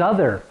those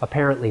other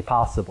apparently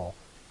possible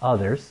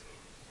others?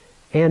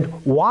 And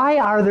why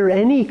are there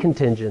any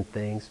contingent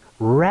things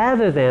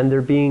rather than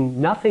there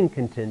being nothing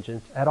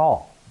contingent at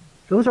all?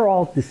 Those are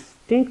all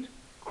distinct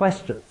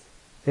questions.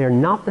 They are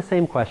not the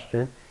same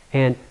question,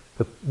 and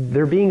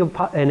there being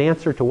an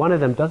answer to one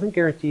of them doesn't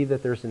guarantee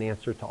that there's an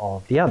answer to all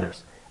of the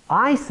others.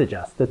 I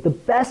suggest that the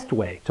best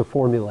way to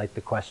formulate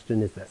the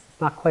question is this.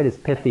 It's not quite as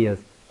pithy as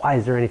why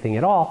is there anything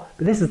at all,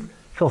 but this is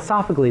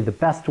philosophically the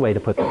best way to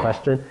put the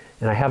question,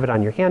 and I have it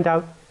on your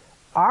handout.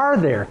 Are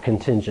there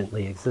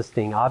contingently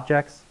existing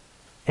objects?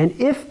 And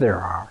if there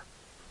are,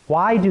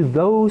 why do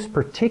those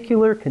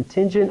particular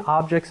contingent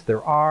objects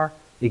there are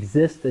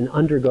exist and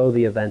undergo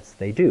the events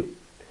they do?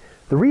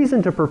 The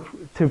reason to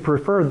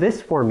prefer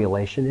this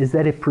formulation is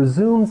that it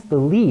presumes the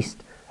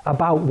least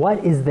about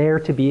what is there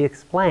to be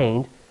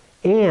explained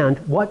and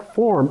what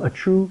form a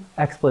true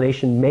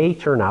explanation may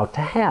turn out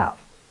to have.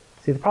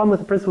 See, the problem with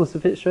the principle of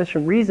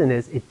sufficient reason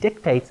is it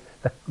dictates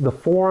the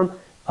form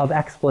of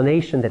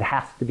explanation that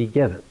has to be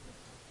given,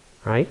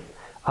 right?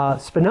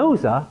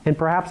 Spinoza and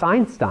perhaps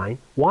Einstein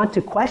want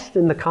to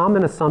question the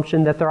common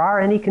assumption that there are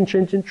any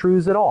contingent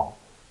truths at all,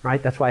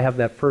 right? That's why I have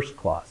that first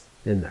clause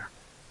in there.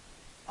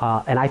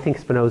 And I think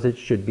Spinoza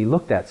should be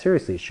looked at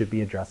seriously. It should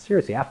be addressed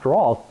seriously. After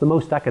all, it's the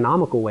most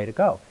economical way to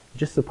go.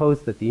 Just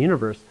suppose that the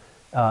universe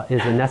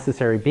is a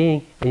necessary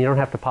being, and you don't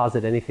have to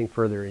posit anything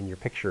further in your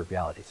picture of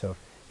reality. So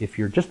if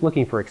you're just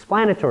looking for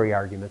explanatory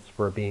arguments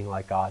for a being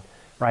like God,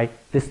 right,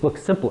 this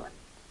looks simpler,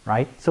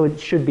 right? So it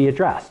should be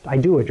addressed. I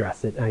do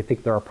address it, and I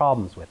think there are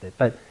problems with it.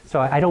 But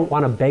so I don't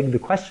want to beg the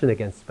question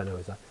against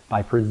Spinoza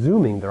by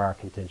presuming there are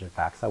contingent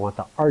facts. I want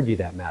to argue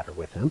that matter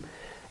with him.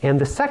 And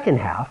the second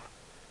half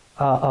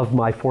of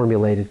my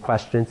formulated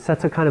question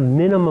sets a kind of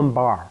minimum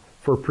bar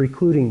for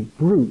precluding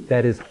brute,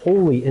 that is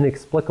wholly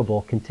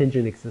inexplicable,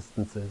 contingent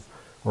existences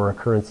or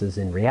occurrences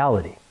in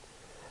reality.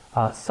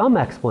 Some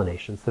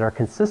explanations that are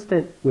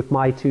consistent with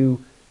my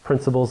two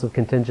principles of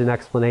contingent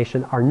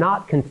explanation are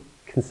not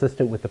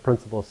consistent with the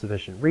principle of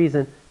sufficient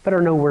reason, but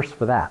are no worse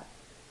for that.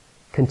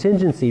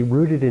 Contingency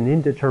rooted in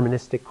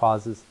indeterministic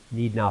causes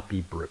need not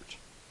be brute.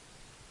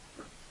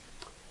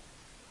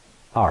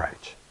 All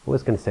right. I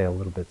was going to say a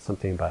little bit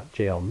something about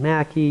J.L.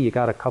 Mackie. You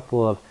got a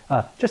couple of,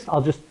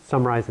 I'll just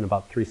summarize in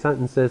about 3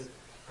 sentences,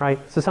 right?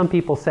 So some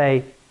people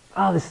say,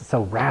 oh, this is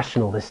so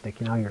rationalistic,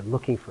 you're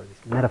looking for these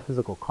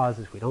metaphysical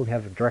causes we don't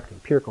have a direct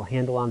empirical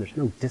handle on. There's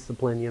no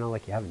discipline,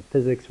 like you have in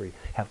physics where you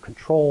have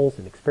controls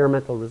and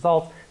experimental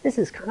results. This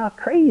is kind of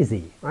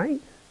crazy, right?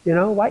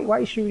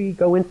 Why should we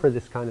go in for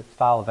this kind of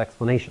style of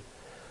explanation?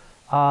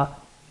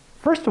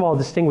 First of all,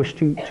 distinguish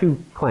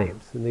two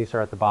claims, and these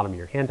are at the bottom of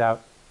your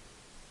handout.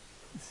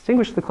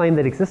 Distinguish the claim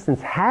that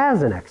existence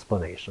has an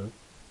explanation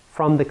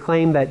from the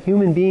claim that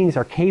human beings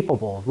are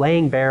capable of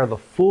laying bare the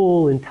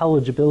full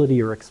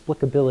intelligibility or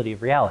explicability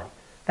of reality.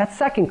 That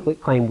second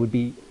claim would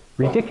be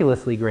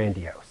ridiculously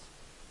grandiose,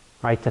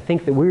 right? To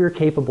think that we're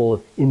capable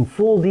of, in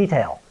full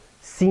detail,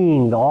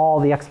 seeing all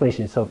the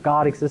explanations. So if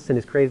God exists and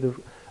has created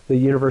the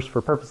universe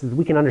for purposes,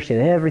 we can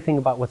understand everything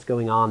about what's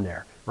going on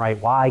there, right?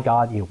 Why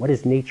God, what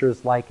his nature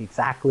is like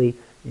exactly,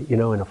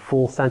 in a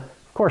full sense.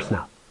 Of course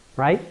not,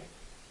 right?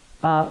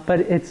 But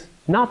it's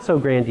not so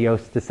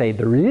grandiose to say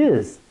there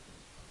is,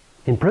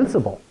 in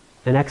principle,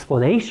 an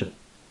explanation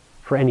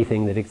for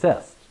anything that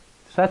exists.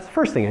 So that's the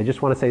first thing. I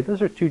just want to say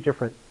those are two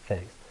different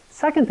things.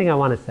 Second thing I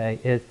want to say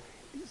is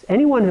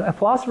a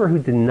philosopher who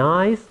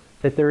denies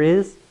that there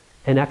is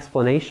an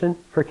explanation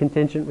for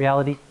contingent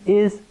reality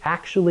is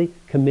actually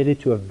committed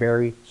to a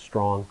very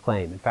strong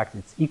claim. In fact,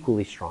 it's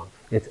equally strong.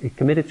 It's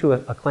committed to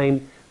a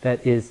claim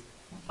that is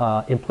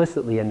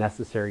implicitly a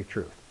necessary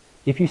truth.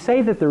 If you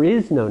say that there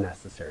is no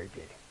necessary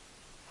being,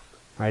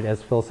 right,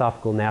 as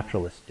philosophical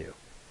naturalists do,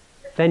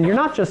 then you're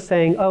not just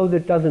saying, oh, there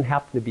doesn't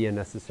happen to be a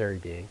necessary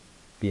being,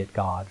 be it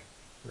God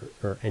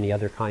or any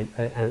other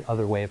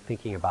other way of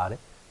thinking about it.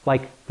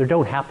 Like, there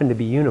don't happen to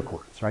be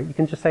unicorns, right? You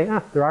can just say,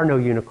 there are no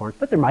unicorns,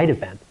 but there might have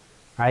been,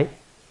 right?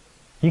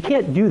 You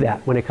can't do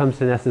that when it comes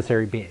to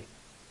necessary being.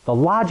 The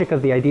logic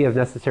of the idea of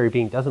necessary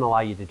being doesn't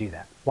allow you to do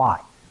that. Why?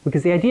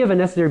 Because the idea of a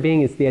necessary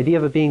being is the idea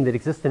of a being that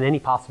exists in any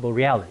possible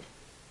reality.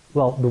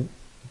 Well,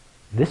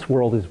 this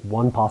world is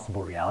one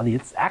possible reality.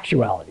 It's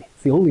actuality.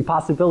 It's the only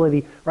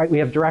possibility, right, we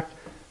have direct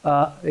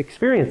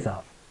experience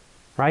of,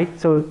 right?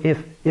 So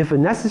if a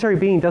necessary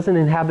being doesn't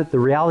inhabit the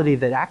reality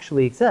that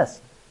actually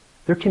exists,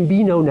 there can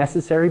be no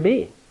necessary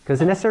being,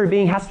 because a necessary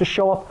being has to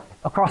show up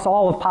across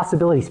all of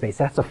possibility space.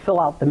 It has to fill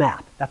out the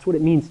map. That's what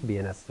it means to be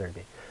a necessary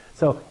being.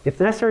 So if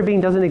the necessary being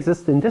doesn't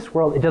exist in this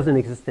world, it doesn't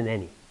exist in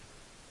any.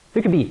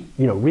 There could be,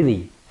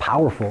 really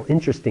powerful,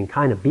 interesting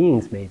kind of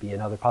beings maybe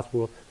in other possible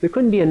worlds. There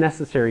couldn't be a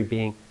necessary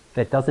being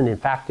that doesn't in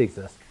fact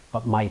exist,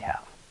 but might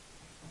have.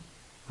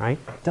 Right?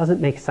 It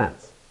doesn't make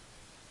sense.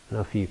 I don't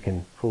know if you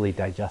can fully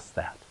digest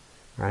that.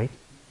 Right?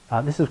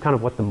 This is kind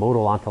of what the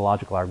modal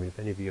ontological argument, if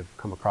any of you have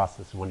come across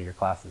this in one of your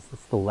classes,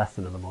 that's the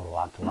lesson of the modal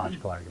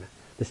ontological argument.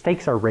 The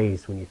stakes are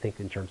raised when you think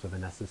in terms of a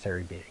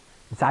necessary being.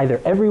 It's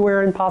either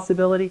everywhere in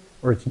possibility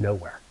or it's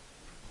nowhere.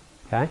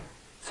 Okay?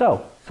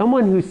 So,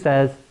 someone who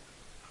says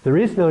there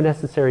is no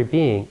necessary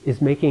being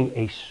is making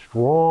a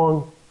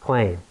strong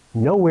claim.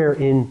 Nowhere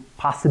in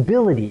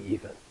possibility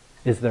even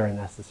is there a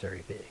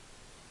necessary being.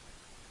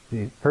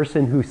 The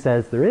person who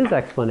says there is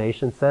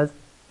explanation says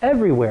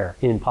everywhere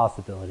in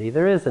possibility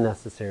there is a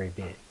necessary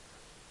being.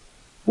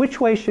 Which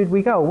way should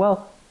we go?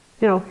 Well,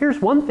 here's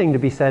one thing to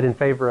be said in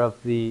favor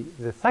of the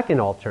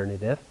second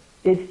alternative.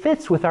 It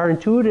fits with our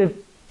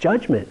intuitive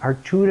judgment, our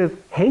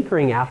intuitive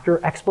hankering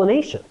after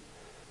explanation,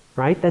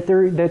 right? That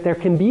there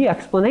can be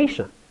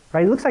explanation,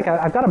 right? It looks like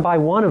I've got to buy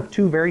one of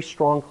two very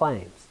strong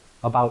claims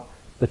about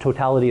the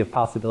totality of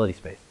possibility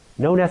space.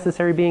 No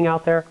necessary being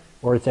out there,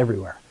 or it's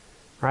everywhere,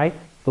 right?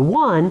 The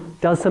one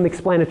does some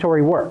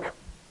explanatory work,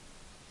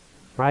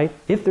 right?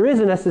 If there is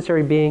a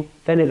necessary being,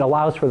 then it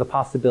allows for the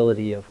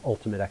possibility of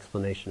ultimate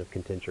explanation of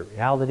contingent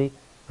reality,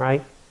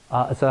 right?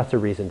 So that's a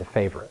reason to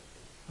favor it.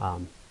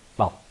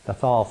 Well,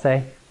 that's all I'll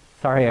say.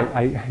 Sorry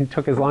I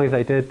took as long as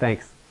I did.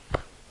 Thanks.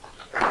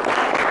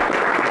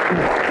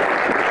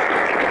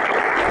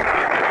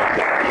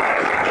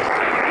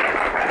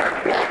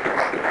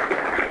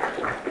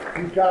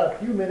 We've got a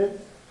few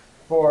minutes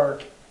for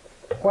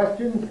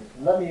questions.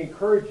 Let me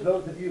encourage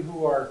those of you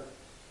who are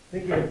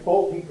thinking of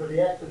bolting for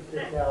the exit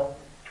just now.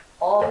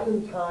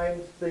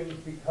 Oftentimes things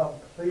become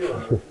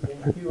clearer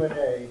in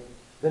Q&A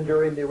than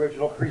during the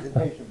original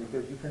presentation,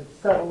 because you can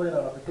settle in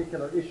on a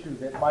particular issue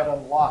that might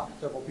unlock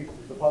several pieces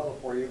of the puzzle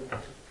for you.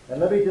 And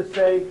let me just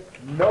say,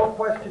 no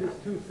question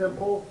is too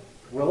simple.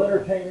 We'll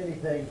entertain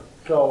anything.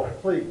 So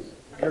please,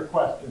 your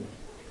questions.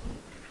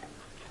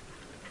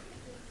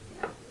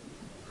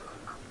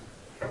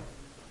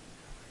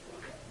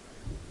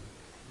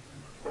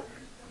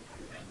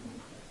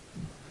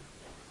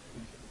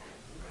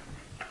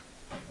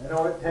 I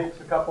know it takes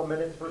a couple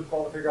minutes, first of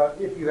all, to figure out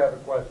if you have a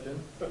question,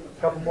 a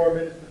couple more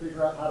minutes to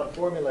figure out how to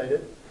formulate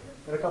it,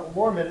 and a couple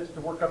more minutes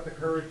to work up the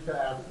courage to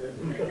ask it.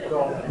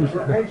 So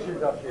we're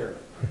patient up here.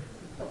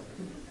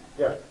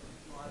 Yes?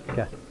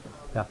 Okay.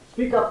 Yeah.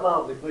 Speak up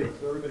loudly, please,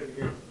 so everybody can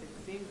hear you.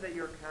 It seems that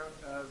your account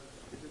of,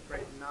 is this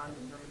right,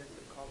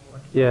 non-deterministic causal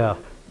explanation, Yeah.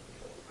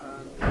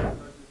 Supposes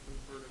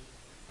some sort of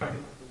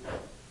against the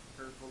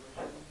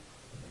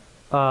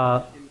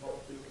will or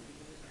volition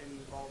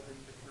involved in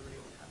determining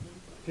what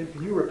happens. Tim,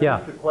 can you repeat Yeah.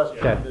 the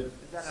question? Okay.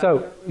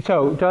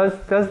 So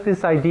does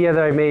this idea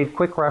that I made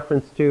quick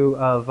reference to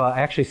of, I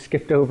actually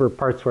skipped over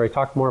parts where I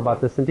talked more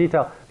about this in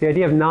detail, the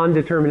idea of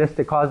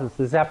non-deterministic causes,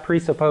 does that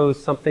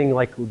presuppose something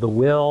like the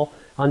will,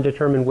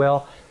 undetermined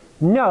will?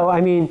 No, I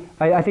mean,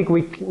 I think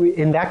we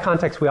in that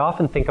context, we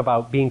often think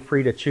about being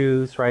free to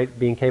choose, right?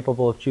 Being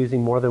capable of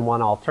choosing more than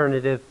one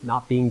alternative,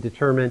 not being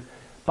determined.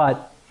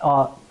 But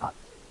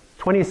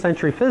 20th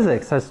century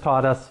physics has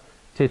taught us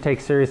to take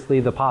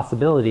seriously the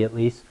possibility, at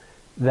least,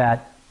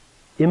 that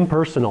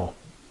impersonal,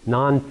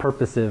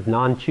 non-purposive,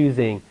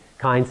 non-choosing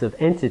kinds of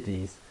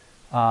entities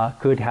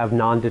could have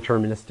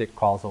non-deterministic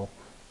causal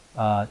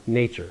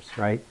natures,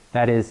 right?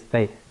 That is,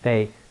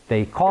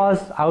 they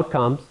cause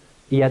outcomes,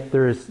 yet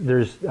there's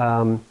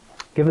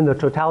given the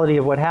totality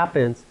of what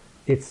happens,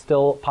 it's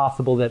still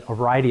possible that a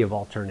variety of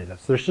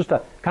alternatives. There's just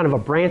a kind of a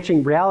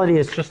branching, reality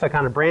is just a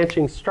kind of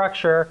branching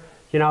structure.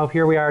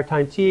 Here we are at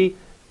time t,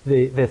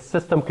 the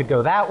system could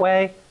go that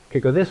way,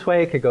 could go this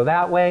way, could go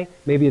that way.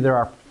 Maybe there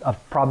are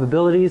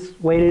probabilities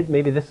weighted.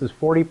 Maybe this is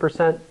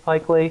 40%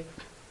 likely.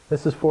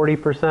 This is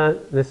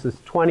 40%. This is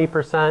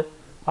 20%.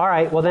 All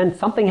right, well then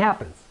something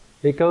happens.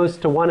 It goes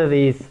to one of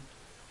these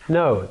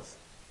nodes,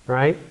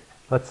 right?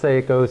 let's say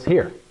it goes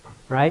here,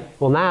 right?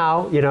 Well,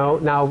 now,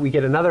 now we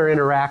get another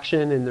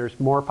interaction and there's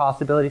more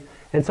possibilities.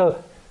 And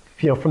so,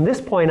 from this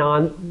point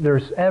on,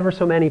 there's ever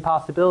so many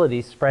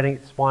possibilities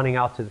spawning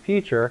out to the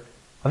future.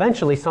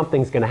 Eventually,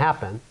 something's going to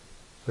happen.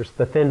 There's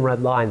the thin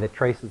red line that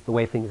traces the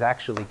way things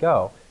actually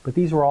go. But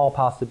these were all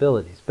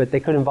possibilities. But they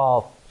could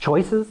involve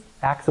choices,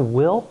 acts of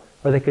will,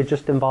 or they could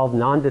just involve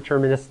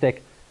non-deterministic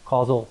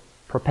causal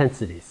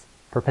propensities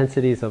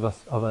of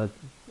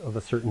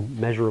a certain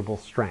measurable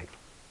strength.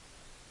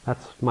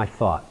 That's my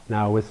thought.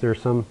 Now, was there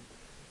some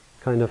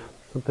kind of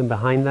something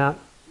behind that?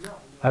 No.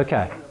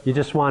 Okay. You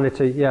just wanted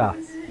to, yeah.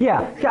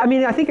 Yeah. I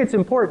mean, I think it's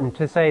important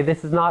to say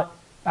this is not,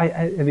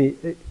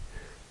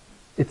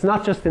 it's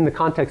not just in the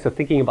context of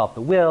thinking about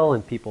the will,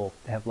 and people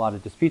have a lot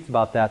of disputes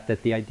about that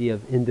the idea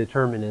of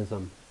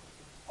indeterminism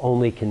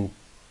only can,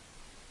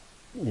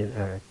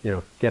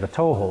 get a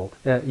toehold.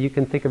 You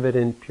can think of it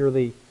in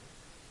purely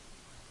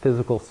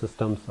physical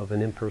systems of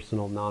an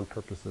impersonal,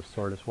 non-purposive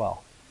sort as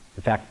well.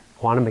 In fact,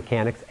 quantum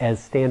mechanics, as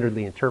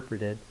standardly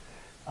interpreted,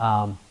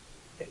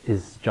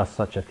 is just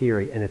such a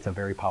theory, and it's a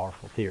very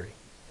powerful theory.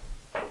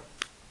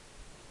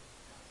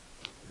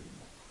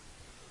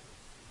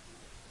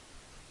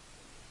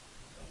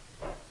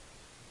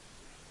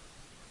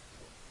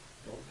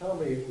 Don't tell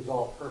me it was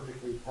all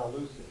perfectly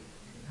pellucid.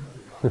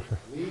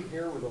 Leave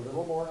here with a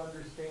little more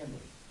understanding.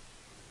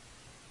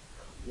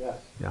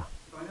 Yes. Yeah.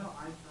 So I know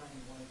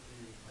Einstein wanted to,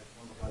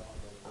 one of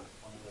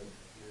the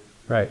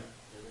theories. Right.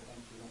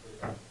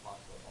 That's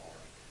possible at all.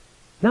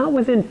 Not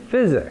within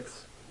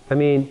physics. I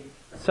mean,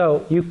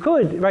 so you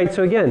could, right,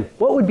 so again,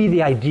 what would be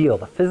the ideal?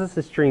 The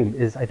physicist's dream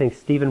is, I think,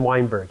 Steven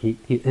Weinberg,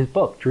 his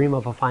book, Dream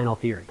of a Final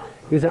Theory.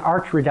 He was an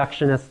arch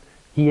reductionist.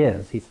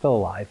 He's still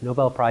alive,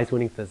 Nobel Prize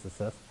winning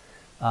physicist,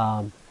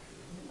 and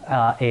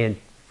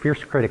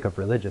fierce critic of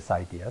religious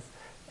ideas.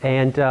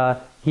 And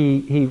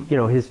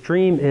his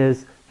dream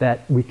is that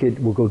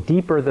we'll go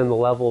deeper than the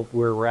level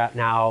where we're at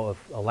now of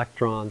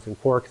electrons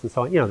and quarks and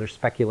so on. There's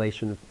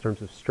speculation in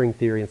terms of string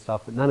theory and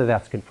stuff, but none of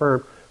that's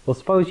confirmed. Well,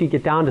 suppose you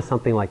get down to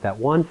something like that,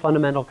 one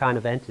fundamental kind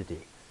of entity,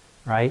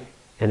 right?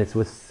 And it's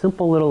a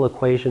simple little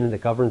equation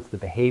that governs the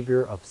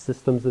behavior of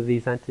systems of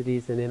these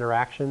entities in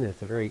interaction.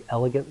 It's a very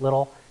elegant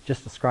little,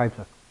 just describes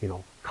a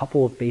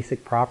couple of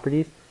basic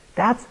properties.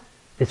 That's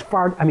as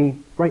far,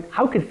 right?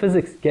 How could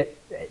physics get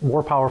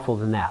more powerful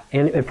than that?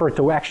 And for it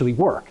to actually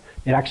work,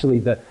 it actually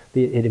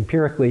it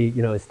empirically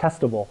is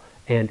testable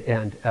and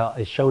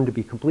is shown to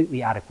be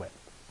completely adequate.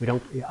 We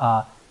don't,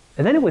 and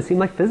then it would seem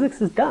like physics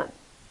is done,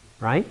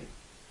 right?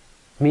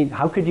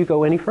 How could you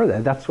go any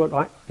further? That's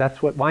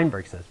what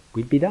Weinberg says.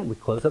 We'd be done. We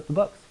close up the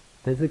books.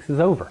 Physics is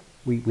over.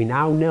 We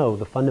now know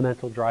the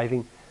fundamental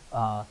driving,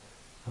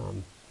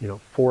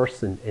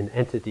 force and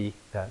entity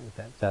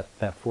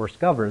that force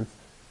governs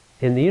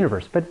in the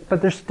universe.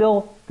 But there's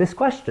still this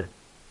question.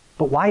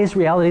 But why is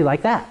reality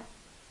like that?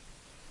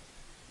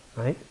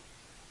 Right?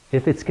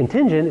 If it's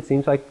contingent, it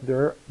seems like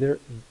there are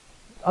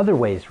other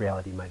ways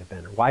reality might have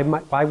been. Or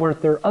why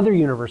weren't there other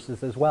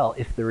universes as well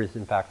if there is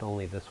in fact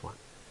only this one?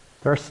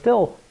 There are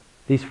still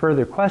these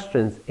further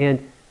questions,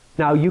 and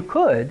now you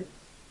could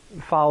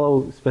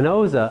follow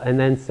Spinoza and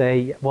then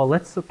say, well,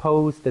 let's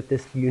suppose that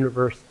this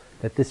universe,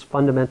 that this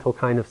fundamental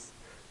kind of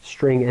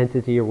string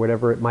entity or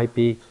whatever it might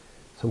be,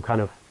 some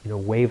kind of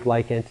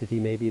wave-like entity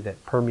maybe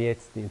that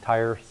permeates the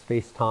entire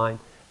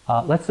space-time,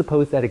 let's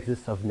suppose that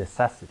exists of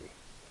necessity.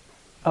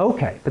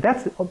 Okay, but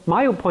that's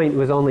my point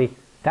was only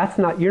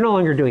you're no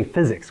longer doing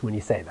physics when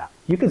you say that.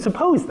 You can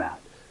suppose that,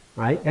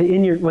 right?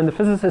 When the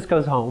physicist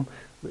goes home,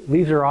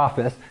 leaves her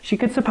office, she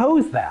could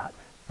suppose that,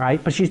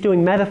 right? But she's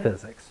doing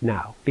metaphysics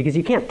now because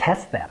you can't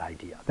test that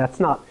idea. That's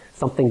not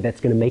something that's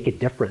going to make a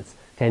difference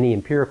to any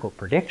empirical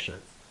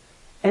predictions.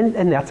 And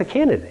that's a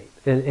candidate,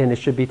 and it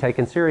should be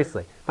taken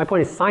seriously. My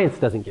point is science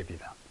doesn't give you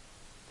that.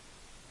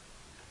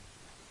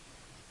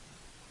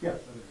 Yes.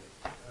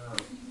 On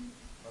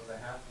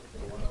behalf of the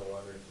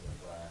 101ers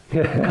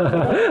you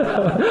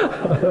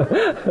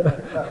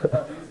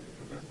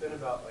spent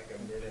about a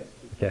minute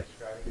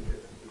describing the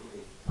difference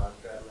between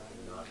contrastive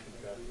and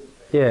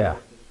non-contrastive. Yeah.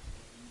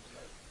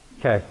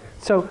 Okay.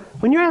 So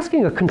when you're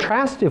asking a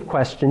contrastive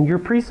question, you're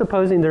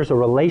presupposing there's a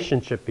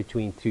relationship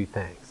between two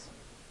things,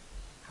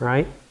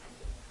 right?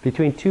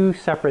 Between two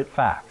separate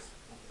facts,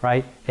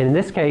 right? And in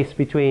this case,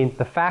 between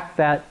the fact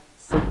that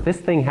this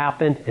thing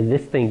happened and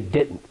this thing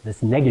didn't,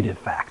 this negative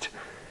fact.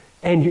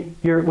 And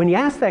when you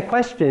ask that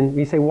question,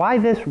 you say, why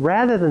this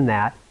rather than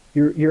that,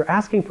 you're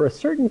asking for a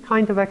certain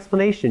kind of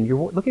explanation.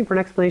 You're looking for an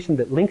explanation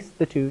that links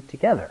the two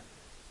together,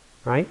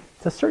 right?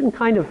 It's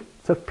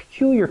a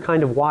peculiar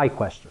kind of why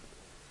question,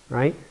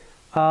 right?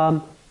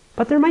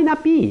 But there might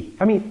not be.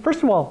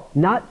 First of all,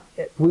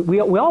 we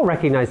all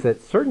recognize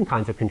that certain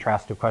kinds of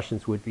contrastive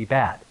questions would be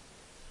bad.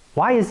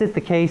 Why is it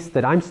the case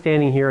that I'm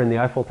standing here and the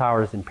Eiffel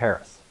Tower is in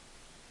Paris,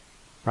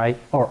 right?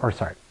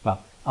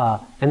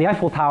 And the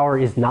Eiffel Tower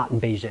is not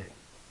in Beijing.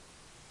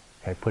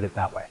 Okay, put it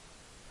that way.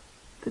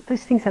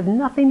 These things have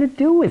nothing to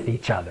do with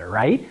each other,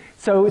 right?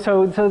 So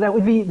that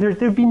would be,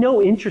 there'd be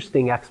no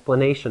interesting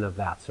explanation of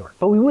that sort.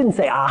 But we wouldn't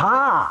say,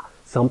 aha,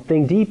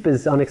 something deep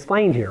is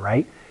unexplained here,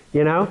 right?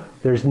 You know,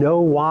 there's no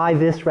why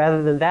this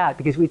rather than that,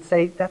 because we'd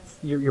say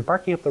you're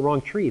barking up the wrong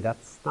tree.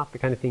 That's not the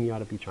kind of thing you ought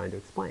to be trying to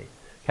explain.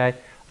 Okay.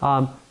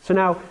 So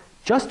now,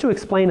 just to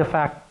explain a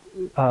fact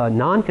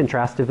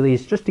non-contrastively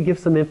is just to give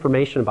some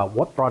information about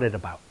what brought it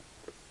about.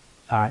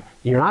 All right.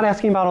 You're not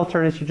asking about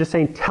alternatives. You're just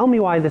saying, tell me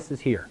why this is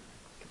here.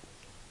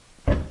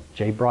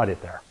 Jay brought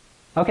it there.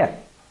 Okay.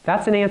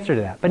 That's an answer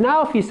to that. But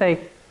now, if you say,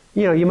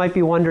 you know, you might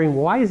be wondering,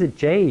 why is it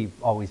Jay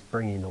always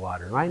bringing the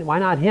water? Right? Why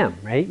not him?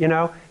 Right? You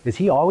know, does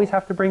he always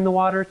have to bring the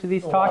water to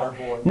these talks?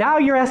 Now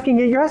you're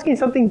asking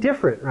something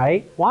different,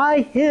 right?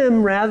 Why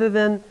him rather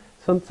than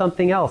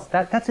something else?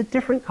 That's a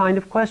different kind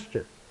of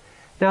question.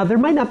 Now there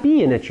might not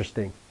be an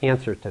interesting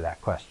answer to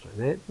that question.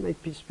 It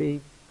might just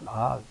be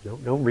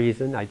no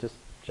reason.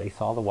 Jay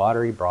saw the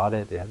water, he brought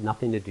it. It had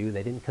nothing to do.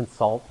 They didn't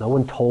consult. No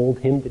one told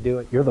him to do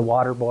it. You're the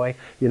water boy,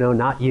 you know,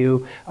 not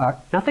you.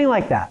 Nothing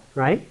like that,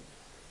 right?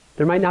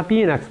 There might not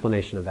be an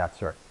explanation of that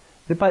sort.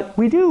 But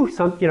we do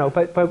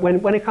but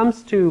when it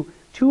comes to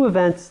two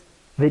events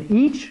that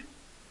each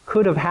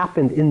could have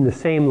happened in the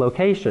same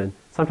location,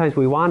 sometimes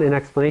we want an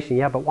explanation.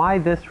 Yeah, but why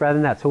this rather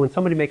than that? So when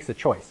somebody makes a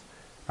choice,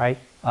 right?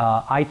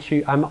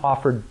 I'm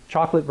offered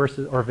chocolate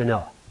or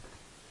vanilla.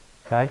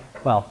 Okay?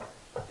 Well,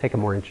 take a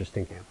more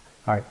interesting example.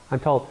 All right, I'm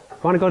told, you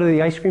want to go to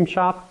the ice cream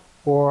shop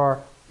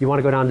or you want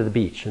to go down to the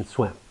beach and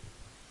swim?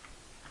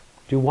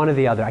 Do one or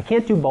the other. I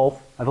can't do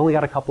both. I've only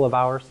got a couple of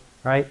hours,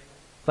 right?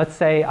 Let's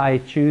say I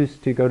choose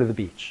to go to the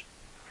beach.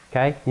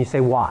 Okay? And you say,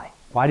 why?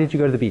 Why did you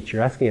go to the beach?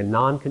 You're asking a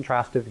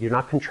non-contrastive, you're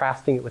not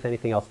contrasting it with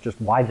anything else,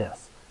 just why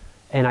this?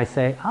 And I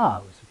say, it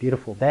was a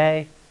beautiful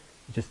day.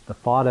 Just the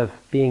thought of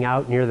being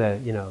out near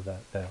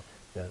the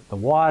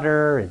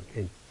water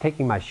and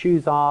taking my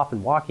shoes off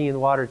and walking in the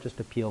water just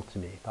appealed to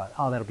me. I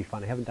thought, that'll be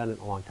fun. I haven't done it in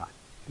a long time.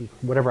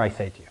 Whatever I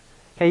say to you.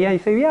 Okay, yeah, you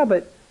say, yeah,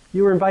 but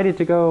you were invited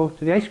to go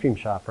to the ice cream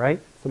shop, right?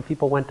 Some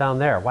people went down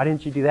there. Why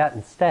didn't you do that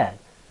instead?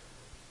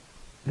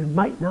 There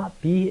might not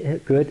be a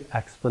good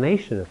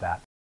explanation of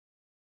that.